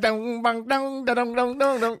 Dong bong dong dong dong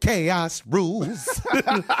dong. Chaos rules.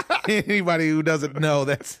 Anybody who doesn't know,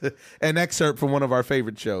 that's an excerpt from one of our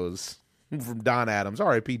favorite shows from Don Adams.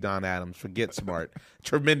 R.I.P. Don Adams for Get Smart.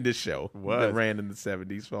 Tremendous show that ran in the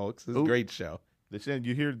 70s, folks. It's a great show. They're saying,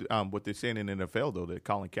 you hear what they're saying in the NFL, though, that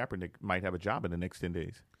Colin Kaepernick might have a job in the next 10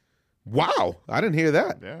 days. Wow. I didn't hear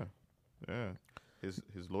that. Yeah. Yeah.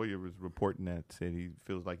 His lawyer was reporting that, said he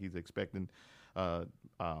feels like he's expecting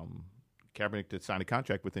Kaepernick to sign a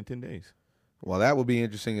contract within 10 days. Well, that would be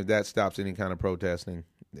interesting if that stops any kind of protesting.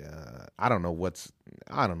 I don't know what's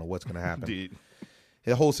going to happen. Indeed.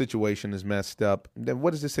 The whole situation is messed up.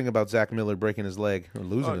 What is this thing about Zach Miller breaking his leg or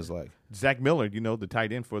losing his leg? Zach Miller, the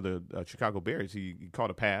tight end for the Chicago Bears, he caught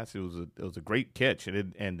a pass. It was a great catch,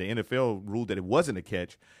 and the NFL ruled that it wasn't a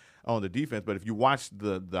catch on the defense. But if you watch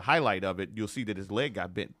the highlight of it, you'll see that his leg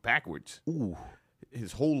got bent backwards. Ooh.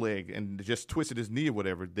 His whole leg, and just twisted his knee or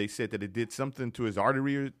whatever. They said that it did something to his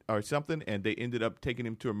artery or something, and they ended up taking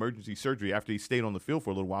him to emergency surgery after he stayed on the field for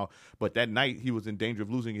a little while. But that night, he was in danger of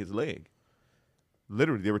losing his leg.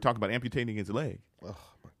 Literally, they were talking about amputating his leg. Oh,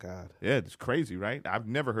 my God. Yeah, it's crazy, right? I've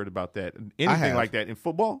never heard about that. Anything like that in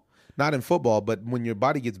football? Not in football, but when your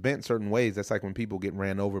body gets bent certain ways, that's like when people get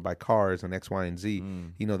ran over by cars and X, Y, and Z.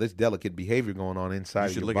 There's delicate behavior going on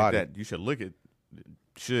inside your body. At that. You should look at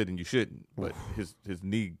should and you shouldn't. But his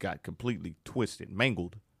knee got completely twisted,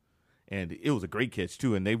 mangled. And it was a great catch,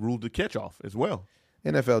 too, and they ruled the catch off as well.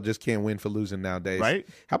 NFL just can't win for losing nowadays. Right?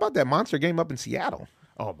 How about that monster game up in Seattle?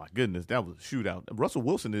 Oh, my goodness, that was a shootout. Russell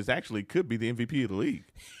Wilson could be the MVP of the league.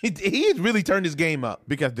 He has really turned his game up.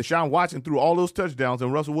 Because Deshaun Watson threw all those touchdowns,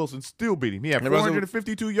 and Russell Wilson still beat him. He had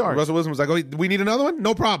 452 yards. Russell Wilson was like, oh, we need another one?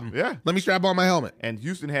 No problem. Yeah. Let me strap on my helmet. And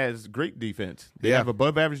Houston has great defense. They have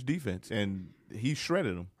above-average defense, and he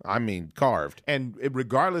shredded them. I mean, carved. And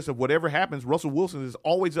regardless of whatever happens, Russell Wilson is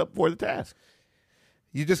always up for the task.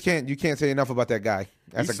 You just can't say enough about that guy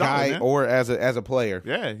as He's a guy solid, or as a player.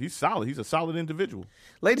 Yeah, he's solid. He's a solid individual.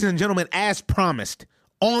 Ladies and gentlemen, as promised,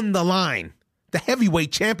 on the line, the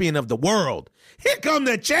heavyweight champion of the world. Here come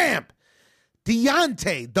the champ,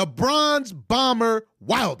 Deontay, the Bronze Bomber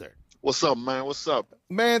Wilder. What's up, man? What's up?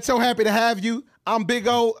 Man, so happy to have you. I'm Big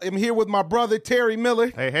O. I'm here with my brother, Terry Miller.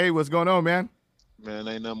 Hey, what's going on, man? Man,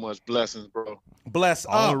 ain't that much blessings, bro. Bless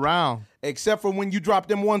all up. around. Except for when you drop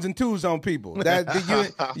them 1s and 2s on people.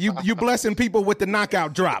 You blessing people with the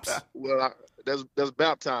knockout drops. Well, that's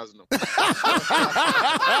baptizing them.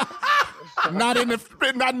 Not in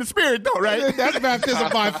the spirit, though, right? That's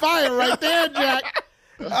baptism by fire right there, Jack.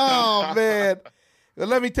 Oh, man. Well,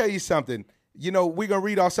 let me tell you something. We're going to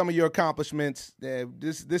read off some of your accomplishments.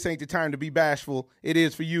 This ain't the time to be bashful. It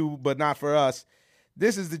is for you, but not for us.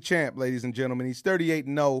 This is the champ, ladies and gentlemen. He's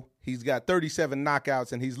 38-0. He's got 37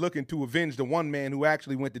 knockouts, and he's looking to avenge the one man who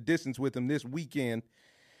actually went the distance with him this weekend.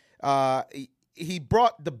 He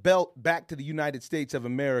brought the belt back to the United States of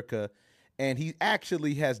America, and he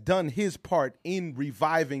actually has done his part in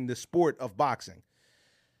reviving the sport of boxing.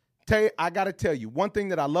 Tay, I got to tell you, one thing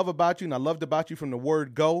that I love about you, and I loved about you from the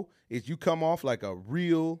word go, is you come off like a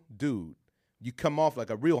real dude. You come off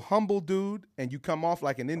like a real humble dude, and you come off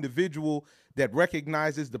like an individual that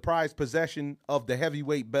recognizes the prized possession of the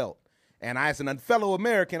heavyweight belt. And as a fellow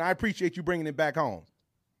American, I appreciate you bringing it back home.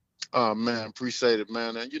 Oh, man, appreciate it,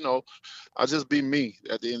 man. And, I just be me.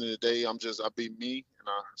 At the end of the day, I be me, and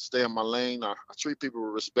I stay in my lane. I treat people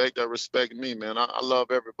with respect. They respect me, man. I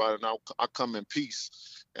love everybody, and I come in peace.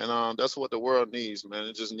 And that's what the world needs, man.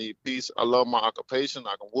 It just needs peace. I love my occupation.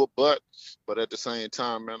 I can whoop butt, but at the same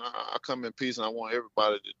time, man, I come in peace, and I want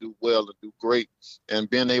everybody to do well and do great. And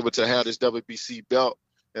being able to have this WBC belt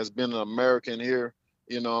has been an American here,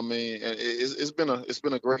 you know what I mean? And it's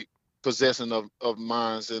been a great possession of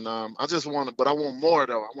mine. And I just want more,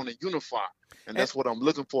 though. I want to unify. And that's what I'm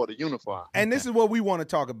looking for, to unify. And this is what we want to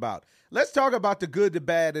talk about. Let's talk about the good, the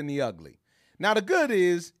bad, and the ugly. Now, the good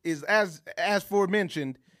is as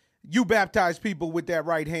forementioned, you baptize people with that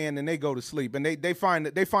right hand and they go to sleep and they find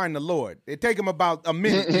the Lord. It take them about a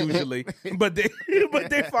minute usually, but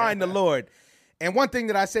they find the Lord. And one thing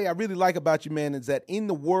that I say I really like about you, man, is that in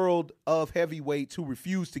the world of heavyweights who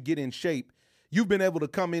refuse to get in shape, you've been able to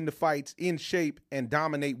come into fights in shape and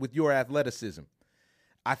dominate with your athleticism.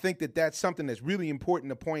 I think that that's something that's really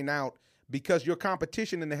important to point out, because your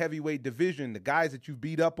competition in the heavyweight division, the guys that you've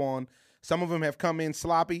beat up on, some of them have come in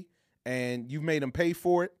sloppy, and you've made them pay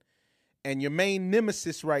for it. And your main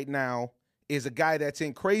nemesis right now is a guy that's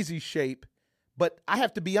in crazy shape. But I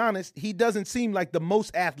have to be honest, he doesn't seem like the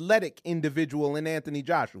most athletic individual in Anthony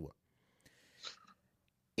Joshua.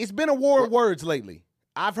 It's been a war of words lately.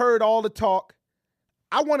 I've heard all the talk.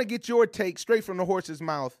 I want to get your take straight from the horse's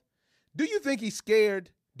mouth. Do you think he's scared?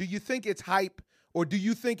 Do you think it's hype? Or do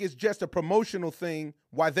you think it's just a promotional thing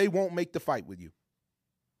why they won't make the fight with you?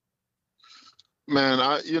 Man,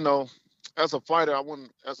 as a fighter,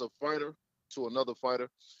 to another fighter,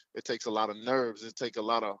 it takes a lot of nerves. It takes a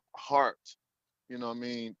lot of heart, you know what I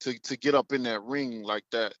mean, to get up in that ring like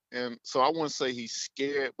that. And so I wouldn't say he's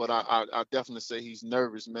scared, but I definitely say he's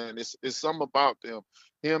nervous, man. It's something about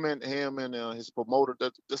him and his promoter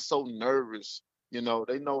they're so nervous. You know,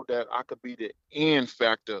 they know that I could be the end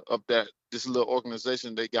factor of this little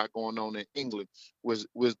organization they got going on in England was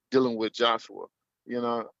dealing with Joshua, you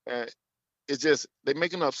know. And it's just, they're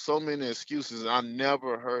making up so many excuses. I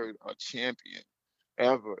never heard a champion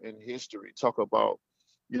ever in history talk about,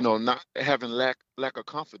 not having lack of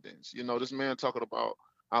confidence. You know, this man talking about,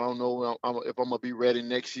 I don't know if I'm going to be ready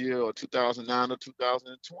next year or 2009 or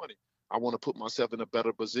 2020. I want to put myself in a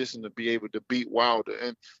better position to be able to beat Wilder.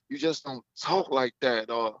 And you just don't talk like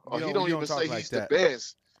that. Or he don't even say he's the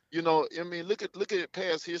best. You know, I mean, look at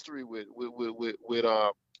past history with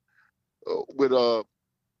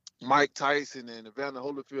Mike Tyson and Evander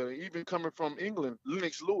Holyfield, and even coming from England,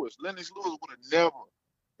 Lennox Lewis. Lennox Lewis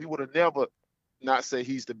would have never not say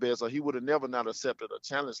he's the best, or he would have never not accepted a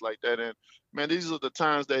challenge like that. And man, these are the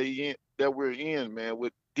times that we're in, man,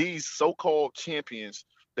 with these so-called champions.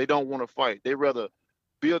 They don't want to fight. They rather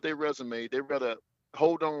build their resume. They rather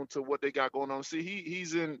hold on to what they got going on. See,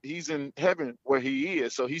 he's in heaven where he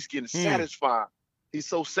is, so he's getting satisfied. He's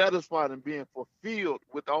so satisfied in being fulfilled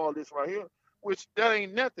with all this right here, which that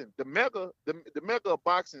ain't nothing. The mega of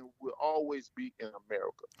boxing will always be in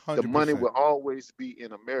America. 100%. The money will always be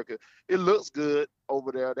in America. It looks good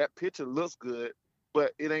over there. That picture looks good,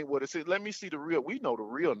 but it ain't what it is. Let me see the real. We know the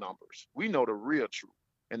real numbers. We know the real truth.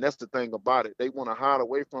 And that's the thing about it. They want to hide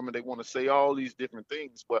away from it. They want to say all these different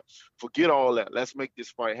things, but forget all that. Let's make this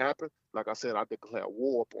fight happen. Like I said, I declare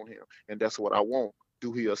war upon him, and that's what I want.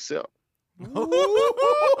 Do he accept?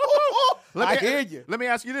 I hear you. Let me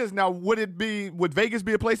ask you this. Now, would Vegas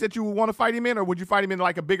be a place that you would want to fight him in, or would you fight him in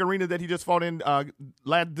like a big arena that he just fought in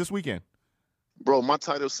this weekend? Bro, my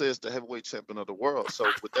title says the heavyweight champion of the world. So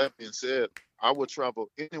with that being said, I would travel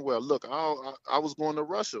anywhere. Look, I was going to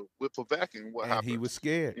Russia with Povetkin. What happened? He was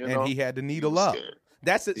scared, and he had to needle up. Scared.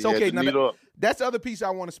 That's it. Okay, now that's the other piece I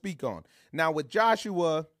want to speak on. Now with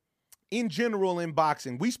Joshua, in general in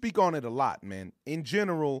boxing, we speak on it a lot, man. In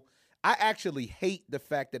general, I actually hate the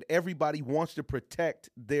fact that everybody wants to protect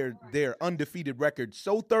their undefeated record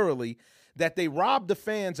so thoroughly that they rob the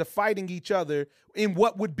fans of fighting each other in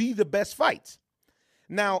what would be the best fights.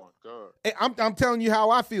 Now, I'm telling you how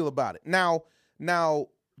I feel about it. Now,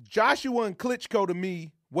 Joshua and Klitschko to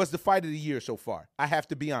me was the fight of the year so far. I have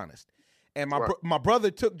to be honest. And my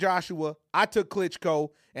brother took Joshua. I took Klitschko.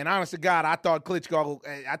 And honest to God, I thought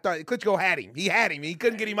Klitschko had him. He had him. He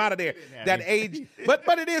couldn't get him out of there. That age. But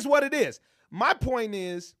it is what it is. My point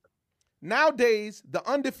is, nowadays, the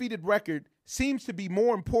undefeated record seems to be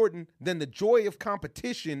more important than the joy of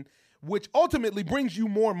competition, which ultimately brings you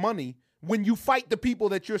more money when you fight the people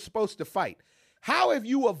that you're supposed to fight. How have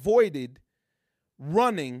you avoided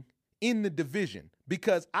running in the division?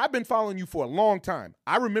 Because I've been following you for a long time.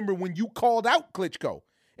 I remember when you called out Klitschko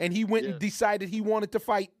and he went and decided he wanted to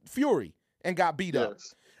fight Fury and got beat up.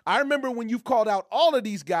 I remember when you've called out all of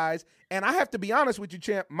these guys, and I have to be honest with you,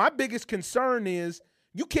 champ, my biggest concern is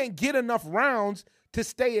you can't get enough rounds to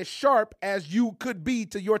stay as sharp as you could be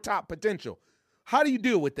to your top potential. How do you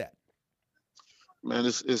deal with that? Man,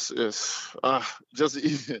 it's just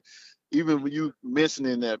even when you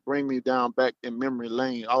mentioning that, bring me down back in memory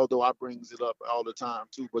lane, although I brings it up all the time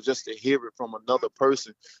too, but just to hear it from another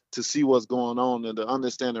person, to see what's going on and to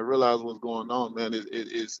understand and realize what's going on, man,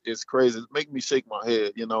 it's crazy. It make me shake my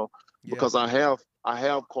head, because I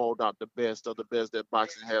have called out the best of the best that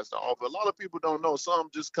boxing has to offer. A lot of people don't know. Some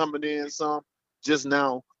just coming in, some just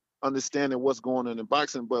now understanding what's going on in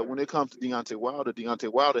boxing. But when it comes to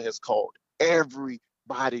Deontay Wilder has called everybody.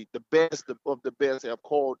 The best of the best have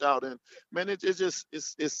called out, and man, it's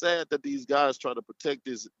sad that these guys try to protect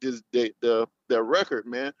their record,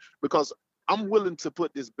 man. Because I'm willing to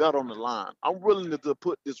put this bet on the line. I'm willing to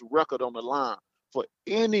put this record on the line for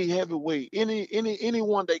any heavyweight,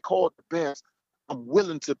 anyone they call the best. I'm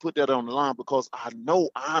willing to put that on the line because I know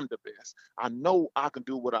I'm the best. I know I can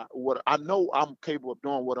do what I know I'm capable of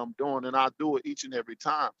doing what I'm doing, and I do it each and every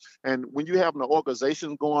time. And when you have an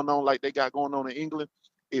organization going on like they got going on in England,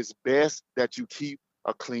 it's best that you keep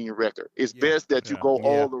a clean record. It's best that you go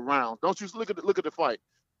all around. Don't you look at the fight?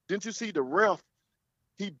 Didn't you see the ref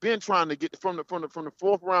he been trying to get from the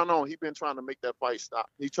fourth round on. He been trying to make that fight stop.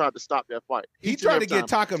 He tried to stop that fight. He tried to get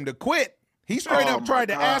Takam to quit. He straight up tried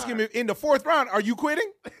to ask him in the fourth round, "Are you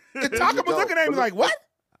quitting?" And Takam was looking at him like, "What?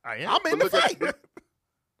 I'm in the fight."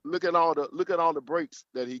 Look at all the breaks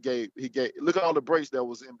that he gave. Look at all the breaks that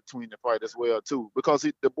was in between the fight as well too, because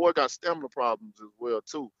the boy got stamina problems as well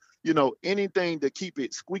too. You know, anything to keep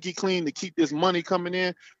it squeaky clean, to keep this money coming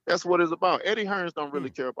in, that's what it's about. Eddie Hearns don't really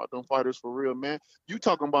care about them fighters for real, man. You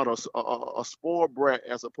talking about a spoiled brat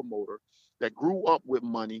as a promoter that grew up with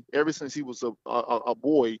money ever since he was a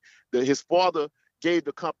boy, that his father gave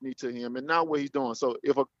the company to him, and now what he's doing. So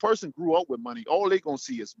if a person grew up with money, all they gonna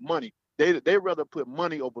see is money. They rather put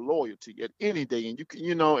money over loyalty at any day,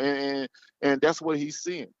 and and that's what he's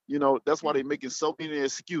seeing. You know, that's why they're making so many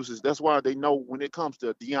excuses. That's why they know when it comes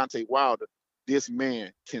to Deontay Wilder, this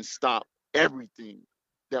man can stop everything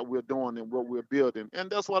that we're doing and what we're building, and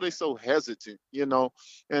that's why they're so hesitant. You know,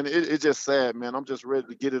 and it's just sad, man. I'm just ready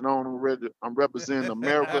to get it on. I'm representing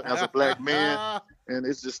America as a black man, and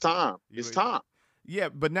it's just time. It's time. Yeah,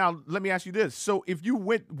 but now let me ask you this: so if you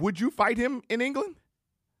went, would you fight him in England?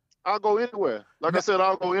 I'll go anywhere. Like I said,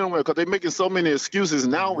 I'll go anywhere because they're making so many excuses.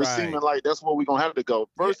 Now it's seeming like that's where we're going to have to go.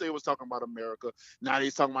 First, they was talking about America. Now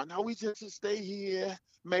they're talking about, no, we just should stay here,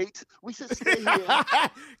 mate. We should stay here.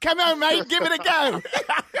 Come on, mate. Give it a go.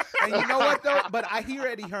 And you know what, though? But I hear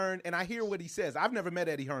Eddie Hearn, and I hear what he says. I've never met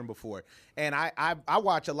Eddie Hearn before. And I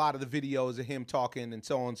watch a lot of the videos of him talking and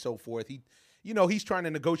so on and so forth. He's trying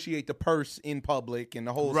to negotiate the purse in public and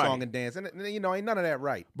the whole song and dance. And, ain't none of that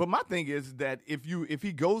right. But my thing is that if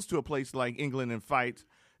he goes to a place like England and fights,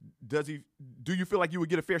 do you feel like you would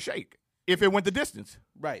get a fair shake if it went the distance?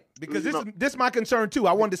 Right. Because this is my concern, too.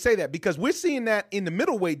 I wanted to say that because we're seeing that in the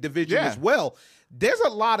middleweight division as well. There's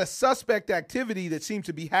a lot of suspect activity that seems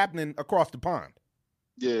to be happening across the pond.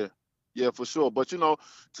 Yeah. Yeah, for sure. But, to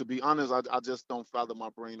be honest, I just don't fathom my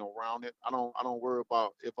brain around it. I don't worry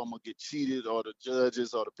about if I'm going to get cheated or the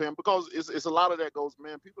judges or the pen, because it's a lot of that goes,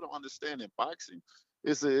 man, people don't understand in boxing.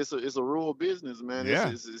 It's a real business, man.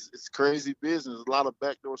 Yeah. It's crazy business. A lot of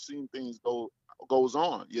backdoor scene things goes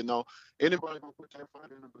on, Anybody going to put that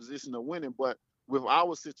fighter in a position of winning. But with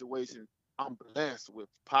our situation, I'm blessed with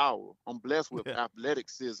power. I'm blessed with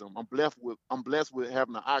athleticism. I'm blessed with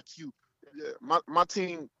having an IQ. My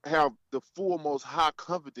team have the foremost high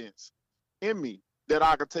confidence in me that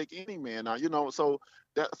I could take any man now, so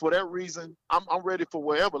that for that reason, I'm ready for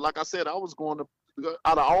wherever. Like I said, I was going to,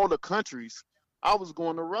 out of all the countries, I was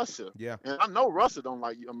going to Russia. Yeah. And I know Russia don't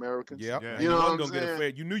like Americans. Yeah. You know what I'm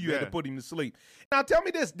saying? You knew you had to put him to sleep. Now tell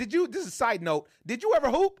me this, this is a side note, did you ever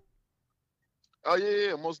hoop? Oh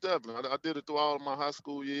yeah, most definitely. I did it through all of my high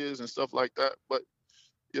school years and stuff like that, but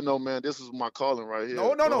man, this is my calling right here.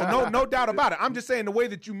 No doubt about it. I'm just saying the way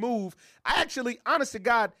that you move. Honest to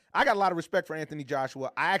God, I got a lot of respect for Anthony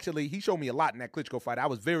Joshua. He showed me a lot in that Klitschko fight. I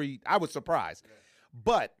was surprised. Yeah.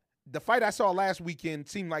 But the fight I saw last weekend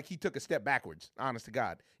seemed like he took a step backwards, honest to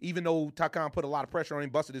God. Even though Takam put a lot of pressure on him,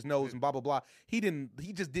 busted his nose and blah, blah, blah, he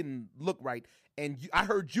just didn't look right. And I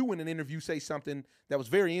heard you in an interview say something that was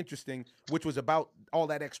very interesting, which was about all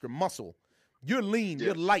that extra muscle. You're lean.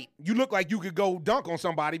 You're light. You look like you could go dunk on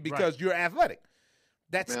somebody because you're athletic.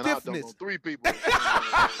 That stiffness. I don't know 3 people.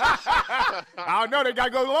 I don't know. They got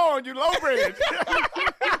to go low on you, low bridge.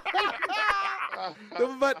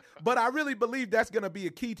 But I really believe that's going to be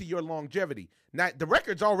a key to your longevity. Now, the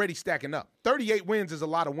record's already stacking up. 38 wins is a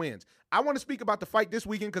lot of wins. I want to speak about the fight this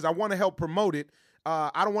weekend because I want to help promote it.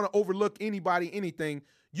 I don't want to overlook anything.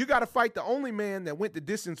 You got to fight the only man that went the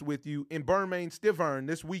distance with you in Bermane Stiverne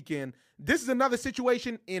this weekend. This is another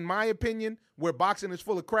situation, in my opinion, where boxing is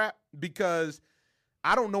full of crap because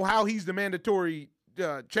I don't know how he's the mandatory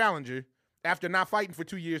challenger after not fighting for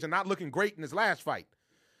 2 years and not looking great in his last fight.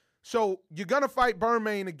 So you're going to fight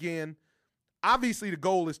Bermane again. Obviously, the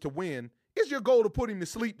goal is to win. Is your goal to put him to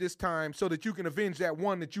sleep this time so that you can avenge that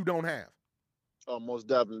one that you don't have? Oh, most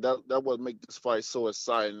definitely. That what make this fight so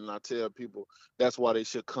exciting. And I tell people that's why they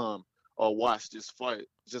should come or watch this fight,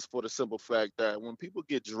 just for the simple fact that when people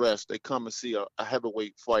get dressed, they come and see a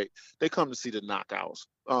heavyweight fight. They come to see the knockouts.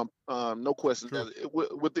 No question.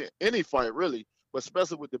 With any fight, really, but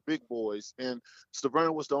especially with the big boys. And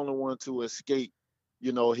Stiverne was the only one to escape.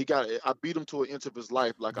 I beat him to an inch of his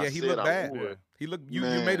life. Like I said, he looked bad. would. He looked. You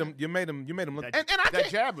made him look. That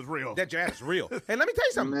jab was real. That jab is real. And let me tell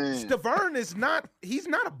you something. Stiverne is not. He's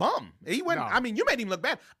not a bum. He went. No. I mean, you made him look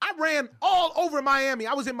bad. I ran all over Miami.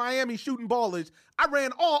 I was in Miami shooting ballers. I ran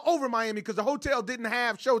all over Miami because the hotel didn't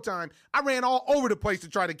have Showtime. I ran all over the place to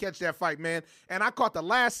try to catch that fight, man. And I caught the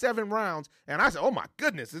last 7 rounds. And I said, "Oh my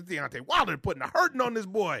goodness, this is Deontay Wilder putting a hurting on this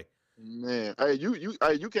boy." Man, hey,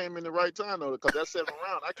 you came in the right time though, because that 7th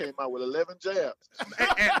round, I came out with 11 jabs.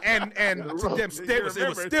 and it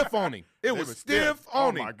was stiff on him. It was stiff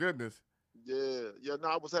on him. Oh my goodness. Yeah. No,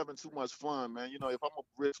 I was having too much fun, man. You know, if I'm gonna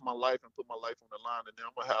risk my life and put my life on the line, and then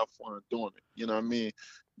I'm gonna have fun doing it. You know what I mean?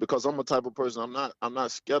 Because I'm a type of person. I'm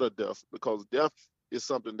not scared of death, because death is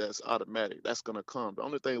something that's automatic. That's gonna come. The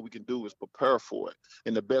only thing we can do is prepare for it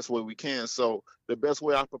in the best way we can. So the best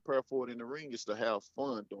way I prepare for it in the ring is to have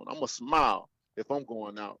fun doing it. I'm gonna smile if I'm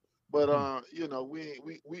going out. But you know,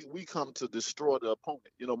 we come to destroy the opponent.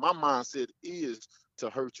 You know, my mindset is to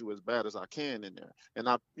hurt you as bad as I can in there, and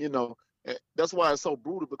that's why it's so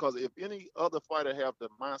brutal, because if any other fighter have the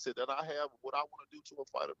mindset that I have, what I want to do to a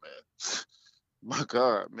fighter, man, my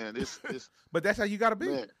God, man, this. But that's how you got to be.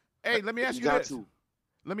 Man, hey, let me ask you this.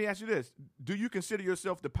 Let me ask you this. Do you consider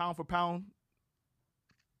yourself the pound for pound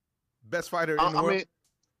best fighter in the world? I mean,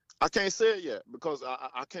 I can't say it yet, because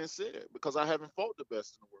I can't say it because I haven't fought the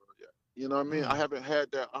best in the world yet. You know what I mean? I haven't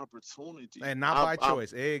had that opportunity. And not by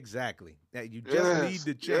choice. Exactly. You just need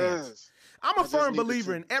the chance. Yes. I'm a firm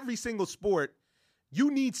believer in every single sport,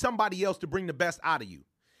 you need somebody else to bring the best out of you.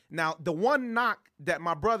 Now, the one knock that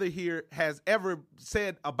my brother here has ever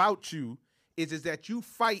said about you is that you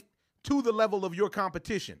fight to the level of your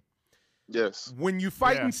competition. Yes. When you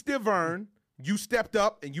fighting Stiverne, you stepped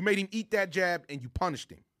up and you made him eat that jab and you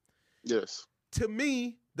punished him. Yes. To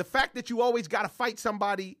me, the fact that you always got to fight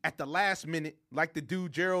somebody at the last minute, like the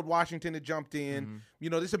dude Gerald Washington that jumped in, you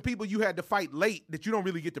know, there's some people you had to fight late that you don't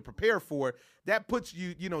really get to prepare for. That puts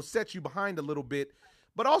you, sets you behind a little bit.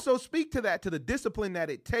 But also speak to that, to the discipline that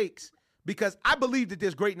it takes, because I believe that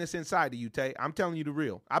there's greatness inside of you, Tay. I'm telling you the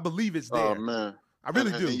real. I believe it's there. Oh man, I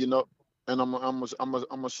really do. And, you know, and I'm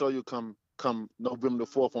gonna show you come November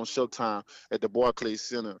the 4th on Showtime at the Barclays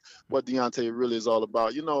Center what Deontay really is all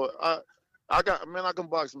about. You know, I can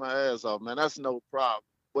box my ass off, man. That's no problem.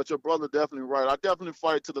 But your brother definitely right. I definitely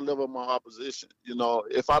fight to the level of my opposition. You know,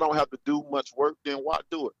 if I don't have to do much work, then why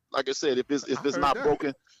do it? Like I said, if it's not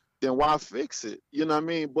broken, then why fix it? You know what I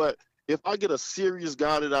mean? But if I get a serious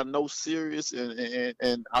guy that I know serious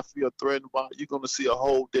and I feel threatened by, you're gonna see a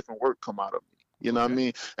whole different work come out of me. You know what I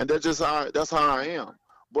mean? And that's how I am.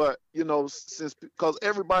 But you know, because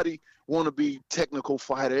everybody want to be technical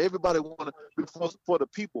fighter, everybody want to be for the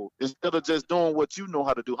people instead of just doing what you know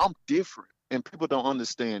how to do. I'm different, and people don't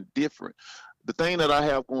understand different. The thing that I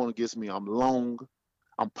have going against me, I'm long,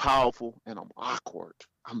 I'm powerful, and I'm awkward.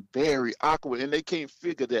 I'm very awkward, and they can't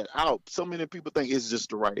figure that out. So many people think it's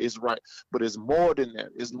just it's right, but it's more than that.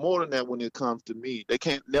 It's more than that when it comes to me. They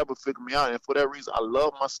can't never figure me out, and for that reason, I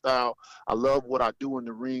love my style. I love what I do in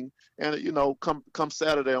the ring, and you know, come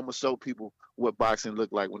Saturday, I'm gonna show people what boxing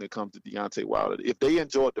look like when it comes to Deontay Wilder. If they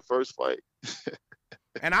enjoyed the first fight,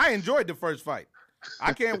 and I enjoyed the first fight.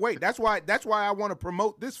 I can't wait. That's why I want to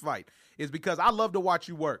promote this fight, is because I love to watch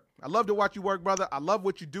you work. I love to watch you work, brother. I love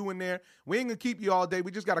what you do in there. We ain't going to keep you all day.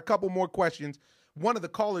 We just got a couple more questions. One of the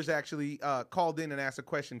callers actually called in and asked a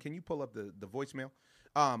question. Can you pull up the voicemail?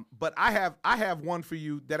 But I have one for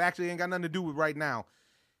you that actually ain't got nothing to do with right now.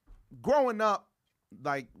 Growing up,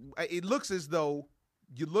 like, it looks as though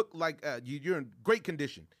you look like you're in great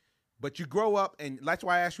condition, but you grow up, and that's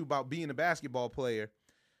why I asked you about being a basketball player.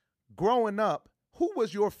 Growing up, who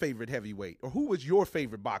was your favorite heavyweight, or who was your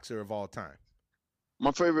favorite boxer of all time?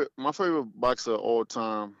 My favorite boxer of all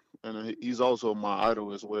time, and he's also my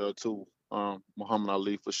idol as well too. Muhammad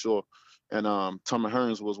Ali for sure, and Tommy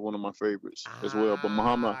Hearns was one of my favorites as well. But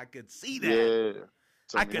Muhammad, I could see that.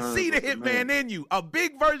 Yeah, I could see the Hitman in you, a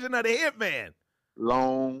big version of the Hitman.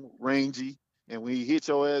 Long, rangy, and when he hit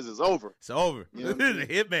your ass, it's over. It's over. You know the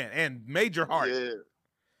Hitman and major heart.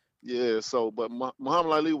 Yeah. So, but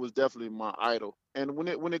Muhammad Ali was definitely my idol. And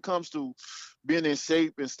when it comes to being in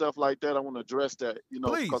shape and stuff like that, I want to address that, you know,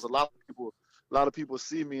 Please. Because a lot of people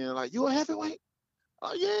see me and like, you a heavyweight?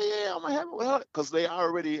 Oh yeah, I'm a heavyweight. Because they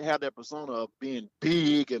already have that persona of being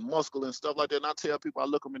big and muscular and stuff like that. And I tell people, I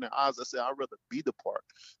look them in their eyes, I say, I'd rather be the part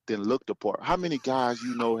than look the part. How many guys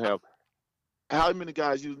you know have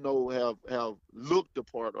looked the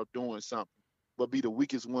part of doing something, but be the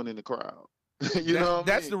weakest one in the crowd?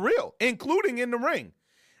 That's the real, including in the ring.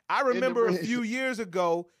 I remember a few years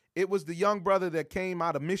ago, it was the young brother that came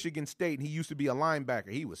out of Michigan State, and he used to be a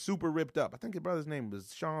linebacker. He was super ripped up. I think his brother's name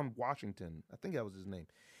was Sean Washington. I think that was his name.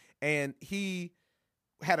 And he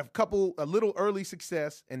had a little early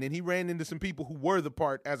success, and then he ran into some people who were the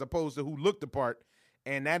part as opposed to who looked the part,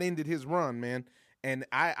 and that ended his run, man. And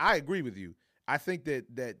I agree with you. I think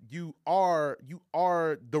that you are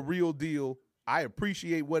the real deal. I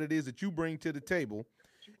appreciate what it is that you bring to the table.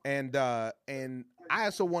 And I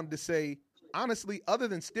also wanted to say, honestly, other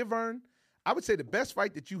than Stiverne, I would say the best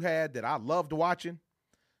fight that you had that I loved watching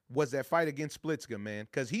was that fight against Splitska, man,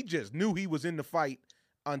 because he just knew he was in the fight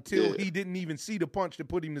until he didn't even see the punch to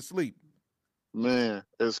put him to sleep. Man,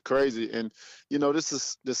 it's crazy. And, this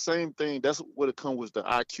is the same thing. That's what it comes with the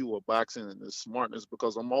IQ of boxing and the smartness,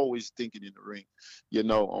 because I'm always thinking in the ring.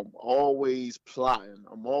 I'm always plotting.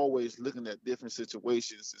 I'm always looking at different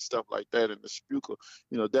situations and stuff like that. And the Spuka,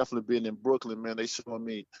 definitely being in Brooklyn, man, they showed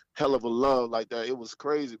me hell of a love like that. It was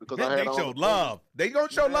crazy because they showed love. They going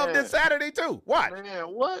to show love this Saturday, too. What? Man,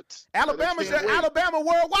 what? Alabama said Alabama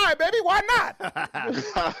worldwide, baby. Why not?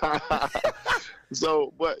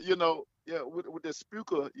 So, but, yeah, with the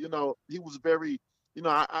Spuka, he was very, you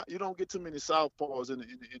don't get too many southpaws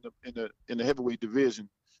in the heavyweight division,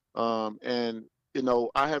 and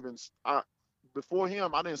before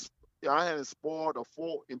him I hadn't sparred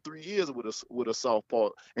in 3 years with a southpaw,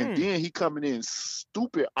 and then he coming in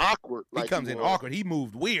stupid awkward. He comes in awkward. He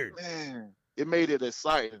moved weird. Man, it made it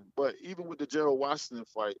exciting. But even with the Gerald Washington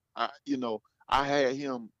fight, I had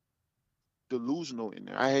him delusional in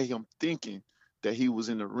there. I had him thinking that he was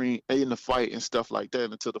in the ring, in the fight and stuff like that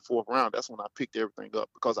until the fourth round. That's when I picked everything up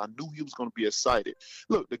because I knew he was going to be excited.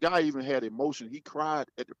 Look, the guy even had emotion. He cried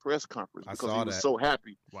at the press conference because he was so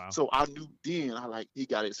happy. Wow. So I knew then, he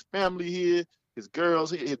got his family here, his girls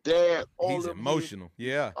here, his dad, all He's of them emotional.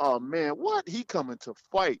 here. Yeah. Oh man, what? He coming to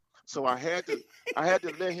fight. So I had to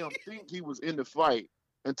let him think he was in the fight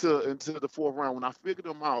until the fourth round. When I figured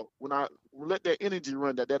him out, when I let that energy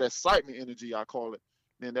run, that excitement energy, I call it,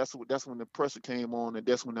 then that's when the pressure came on, and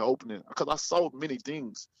that's when the opening. Because I saw many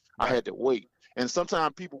things, I had to wait. And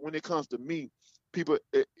sometimes people, when it comes to me,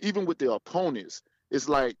 even with the opponents, it's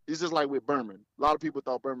just like with Berman. A lot of people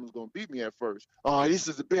thought Berman was gonna beat me at first. Oh, this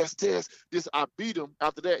is the best test. I beat him.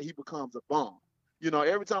 After that, he becomes a bomb.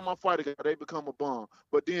 Every time I fight a guy, they become a bomb.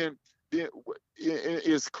 But then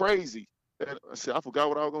it's crazy. I forgot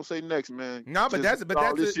what I was gonna say next, man. No, but that's the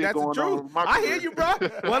truth. I hear you, bro.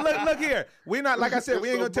 Well, look here. We're not, like I said, we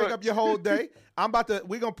ain't gonna take up your whole day.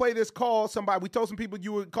 We're gonna play this call. We told some people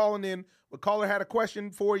you were calling in. A caller had a question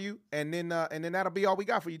for you, and then that'll be all we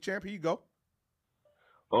got for you, champ. Here you go.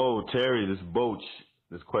 Oh, Terry, this is Boach.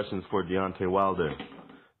 This question is for Deontay Wilder.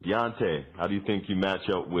 Deontay, how do you think you match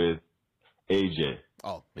up with AJ?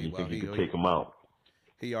 Oh, do you think you can take him out?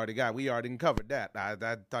 We already covered that. I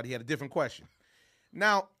thought he had a different question.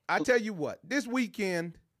 Now, I tell you what, this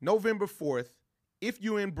weekend, November 4th, if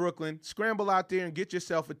you're in Brooklyn, scramble out there and get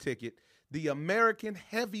yourself a ticket. The American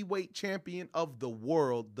heavyweight champion of the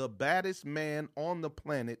world, the baddest man on the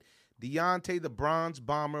planet, Deontay the Bronze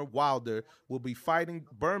Bomber Wilder, will be fighting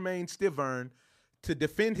Bermane Stiverne to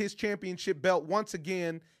defend his championship belt once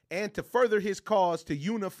again and to further his cause to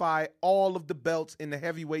unify all of the belts in the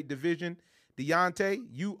heavyweight division. Deontay,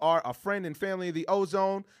 you are a friend and family of the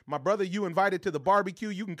Ozone. My brother, you invited to the barbecue.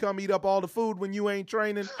 You can come eat up all the food when you ain't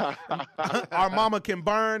training. Our mama can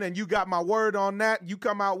burn, and you got my word on that. You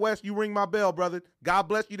come out west, you ring my bell, brother. God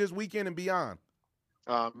bless you this weekend and beyond.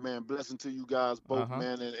 Man, blessing to you guys both,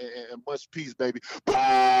 man, and much peace, baby.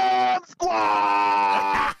 Bomb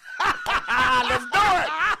Squad!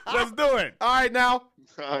 Let's do it. All right, now.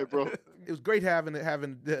 All right, bro. It was great having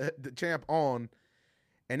the champ on.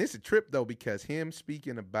 And it's a trip, though, because him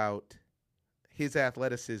speaking about his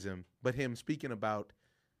athleticism, but him speaking about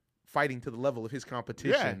fighting to the level of his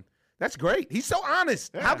competition, that's great. He's so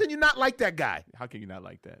honest. Yeah. How can you not like that guy? How can you not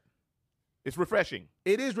like that? It's refreshing.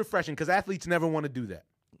 It is refreshing because athletes never want to do that.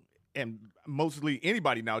 And mostly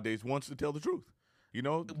anybody nowadays wants to tell the truth.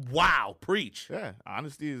 Wow, preach. Yeah,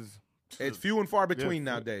 honesty is... It's few and far between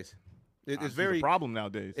nowadays. It's very a problem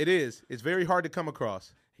nowadays. It is. It's very hard to come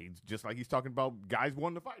across. He's just like he's talking about guys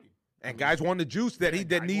wanting to fight him. And guys want the juice that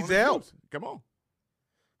needs the help. Come on.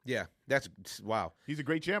 Yeah, that's wow. He's a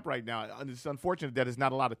great champ right now. And it's unfortunate that there's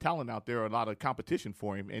not a lot of talent out there or a lot of competition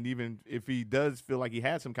for him. And even if he does feel like he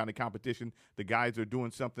has some kind of competition, the guys are doing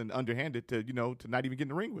something underhanded to not even get in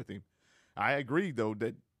the ring with him. I agree, though,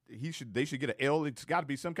 that they should get an L. It's got to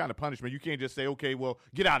be some kind of punishment. You can't just say, okay, well,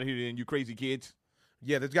 get out of here then, you crazy kids.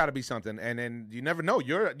 Yeah, there's got to be something, and then you never know.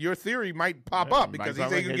 Your theory might pop up because he's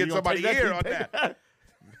going to get somebody here on that.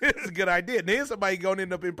 It's a good idea. And then somebody going to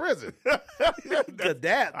end up in prison.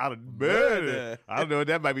 That. I don't know.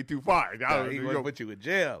 That might be too far. He's going to put you in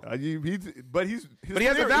jail. But he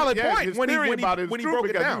has a valid point when he broke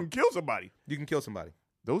it down. You can kill somebody. You can kill somebody.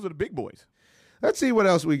 Those are the big boys. Let's see what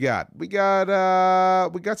else we got. We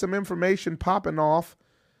got some information popping off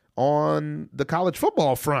on the college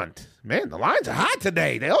football front. Man, the lines are hot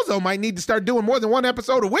today. They also might need to start doing more than one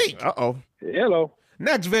episode a week. Uh-oh. Hello.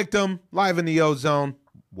 Next victim, live in the Ozone.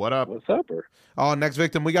 What up? What's up, bro? Oh, next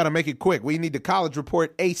victim, we got to make it quick. We need the college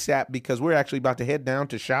report ASAP because we're actually about to head down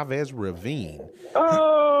to Chavez Ravine.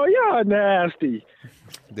 Oh, y'all nasty.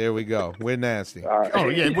 There we go. We're nasty. Right. Oh,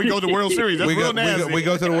 yeah, we go to the World Series. That's real nasty. We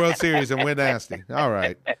go to the World Series, and we're nasty. All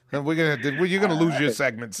right. You're going to lose your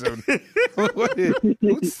segment soon.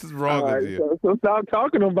 What's wrong with you? So stop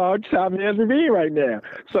talking about Chavez Ravine right now.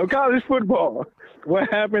 So college football. What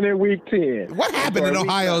happened in Week 10? What happened in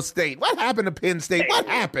Ohio State? What happened to Penn State? What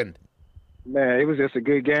happened? Man, it was just a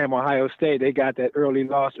good game. Ohio State, they got that early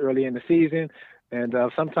loss early in the season, and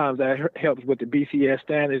sometimes that helps with the BCS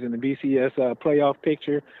standards and the BCS playoff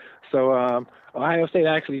picture. So Ohio State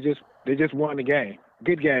actually just won the game.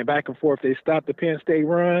 Good game, back and forth. They stopped the Penn State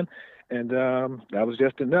run, and that was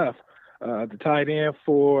just enough. The tight end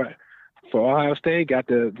for Ohio State got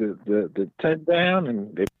the touchdown,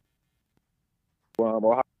 and they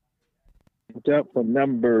Ohio up from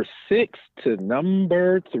number 6 to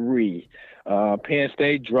number 3. Penn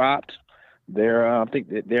State dropped. I think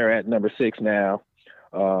they're at number 6 now.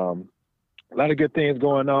 A lot of good things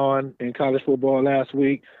going on in college football last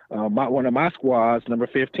week. One of my squads, number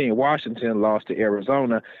 15, Washington, lost to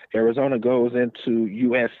Arizona. Arizona goes into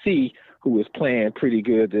USC, who is playing pretty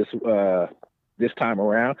good this time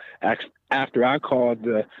around. After I called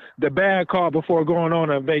the bad call before going on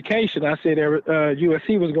a vacation, I said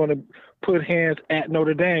USC was going to put hands at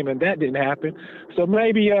Notre Dame, and that didn't happen. So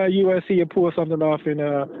maybe USC will pull something off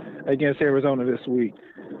against Arizona this week.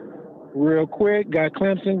 Real quick, got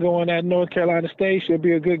Clemson going at North Carolina State. Should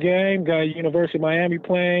be a good game. Got University of Miami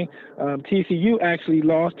playing. TCU actually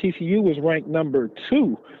lost. TCU was ranked number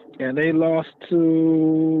 2, and they lost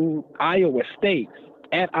to Iowa State,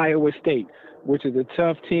 at Iowa State, which is a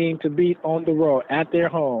tough team to beat on the road at their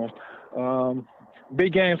home.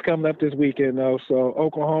 Big games coming up this weekend, though. So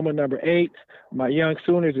Oklahoma, number 8. My Young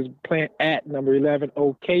Sooners is playing at number 11,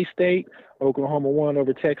 OK State. Oklahoma won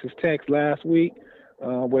over Texas Tech last week.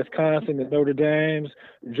 Wisconsin and Notre Dame's.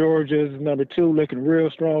 Georgia's number 2, looking real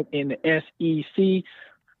strong in the SEC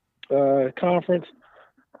conference.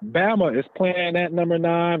 Bama is playing at number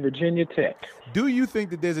 9, Virginia Tech. Do you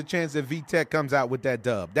think that there's a chance that VTech comes out with that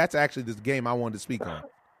dub? That's actually this game I wanted to speak on.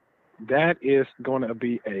 That is going to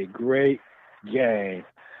be a great game.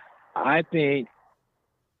 I think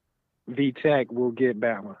VTech will get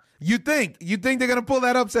Bama. You think they're going to pull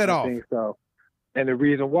that upset off? I think so. And the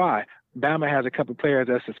reason why, Bama has a couple players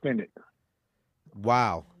that's suspended.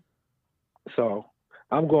 Wow. So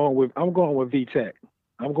I'm going with VTech.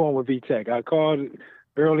 I called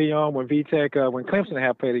early on when VTech, when Clemson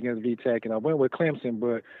had played against VTech, and I went with Clemson,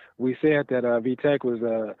 but we said that VTech was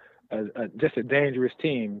just a dangerous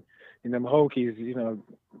team. And them Hokies,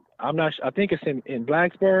 I think it's in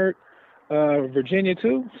Blacksburg, Virginia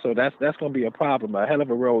too. So that's going to be a problem. A hell of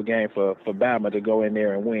a road game for Bama to go in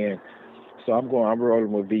there and win. So I'm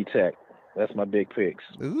rolling with VTech. That's my big picks.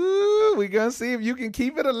 Ooh, we're going to see if you can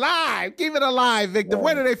keep it alive. Keep it alive, Victor.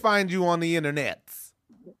 Where do they find you on the internet?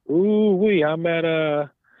 I'm at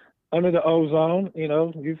under the Ozone.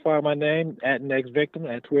 You find my name at Next Victim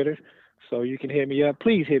at Twitter. So you can hit me up.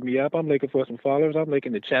 Please hit me up. I'm looking for some followers. I'm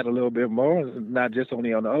looking to chat a little bit more, not just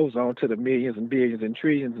only on the Ozone, to the millions and billions and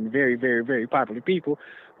trillions and very, very, very popular people,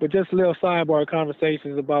 but just little sidebar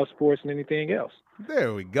conversations about sports and anything else.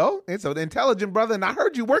 There we go. It's an intelligent brother. And I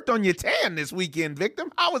heard you worked on your tan this weekend, Victim.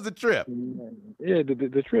 How was the trip? Yeah,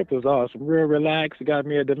 the trip was awesome. Real relaxed. Got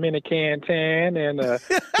me a Dominican tan and a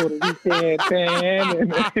Puerto Rican tan.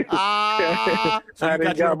 And so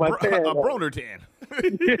you got my tan. A Broner tan. A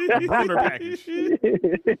Broner package.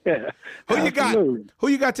 Who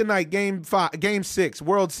you got tonight? Game 6,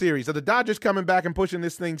 World Series. Are the Dodgers coming back and pushing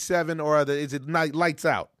this thing 7, or is it lights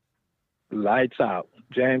out? Lights out.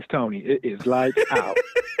 James Toney, it is lights out.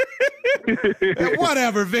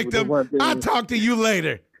 Whatever, Victim. I'll talk to you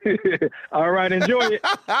later. All right, enjoy it.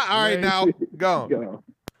 All right, now, go.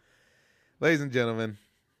 Ladies and gentlemen,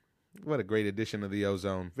 what a great addition of the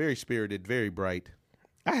Ozone. Very spirited, very bright.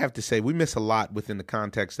 I have to say, we miss a lot within the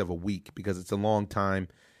context of a week because it's a long time.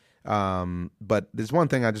 But there's one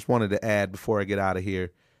thing I just wanted to add before I get out of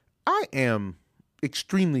here. I am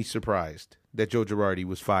extremely surprised that Joe Girardi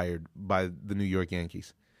was fired by the New York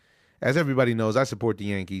Yankees. As everybody knows, I support the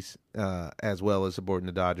Yankees as well as supporting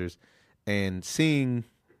the Dodgers. And seeing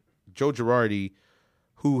Joe Girardi,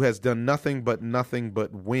 who has done nothing but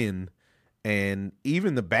win, and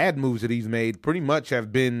even the bad moves that he's made pretty much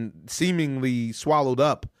have been seemingly swallowed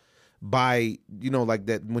up by, like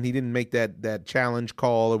that when he didn't make that challenge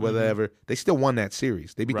call or whatever. They still won that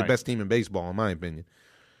series. They beat the best team in baseball, in my opinion.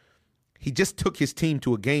 He just took his team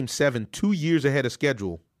to a Game 7 2 years ahead of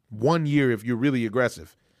schedule, 1 year if you're really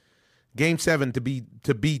aggressive. Game 7 to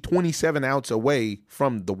be 27 outs away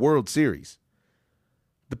from the World Series.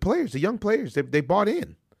 The players, the young players, they bought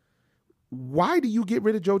in. Why do you get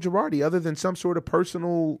rid of Joe Girardi other than some sort of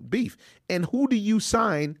personal beef? And who do you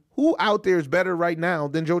sign? Who out there is better right now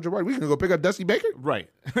than Joe Girardi? We can go pick up Dusty Baker? Right.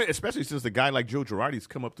 Especially since a guy like Joe Girardi's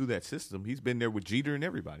come up through that system. He's been there with Jeter and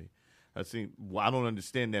everybody. I don't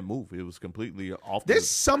understand that move. It was completely off. There's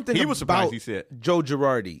something he was surprised, about he said. Joe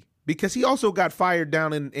Girardi, because he also got fired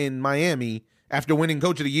down in Miami after winning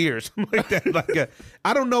Coach of the Year. Something like that.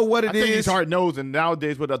 I don't know what it is. I think he's hard-nosed, and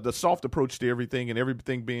nowadays with the soft approach to everything and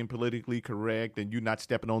everything being politically correct and you not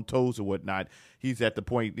stepping on toes or whatnot, he's at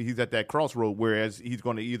that crossroad, whereas he's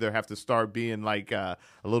going to either have to start being like a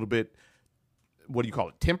little bit, what do you call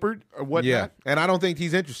it, tempered or whatnot. Yeah, and I don't think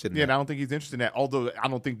he's interested in that. And I don't think he's interested in that, although I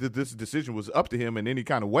don't think that this decision was up to him in any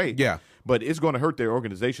kind of way. Yeah. But it's going to hurt their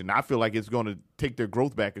organization. I feel like it's going to take their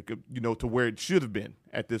growth back, to where it should have been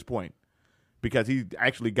at this point. Because he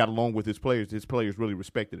actually got along with his players. His players really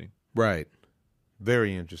respected him. Right.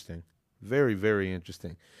 Very interesting. Very, very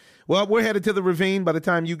interesting. Well, we're headed to the Ravine. By the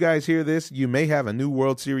time you guys hear this, you may have a new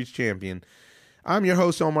World Series champion. I'm your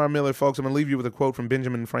host, Omar Miller, folks. I'm going to leave you with a quote from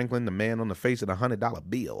Benjamin Franklin, the man on the face of the $100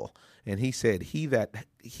 bill. And he said, he that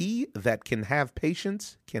can have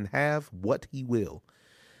patience can have what he will.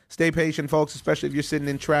 Stay patient, folks, especially if you're sitting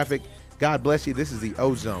in traffic. God bless you. This is the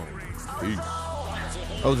Ozone. Peace.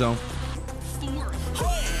 Ozone.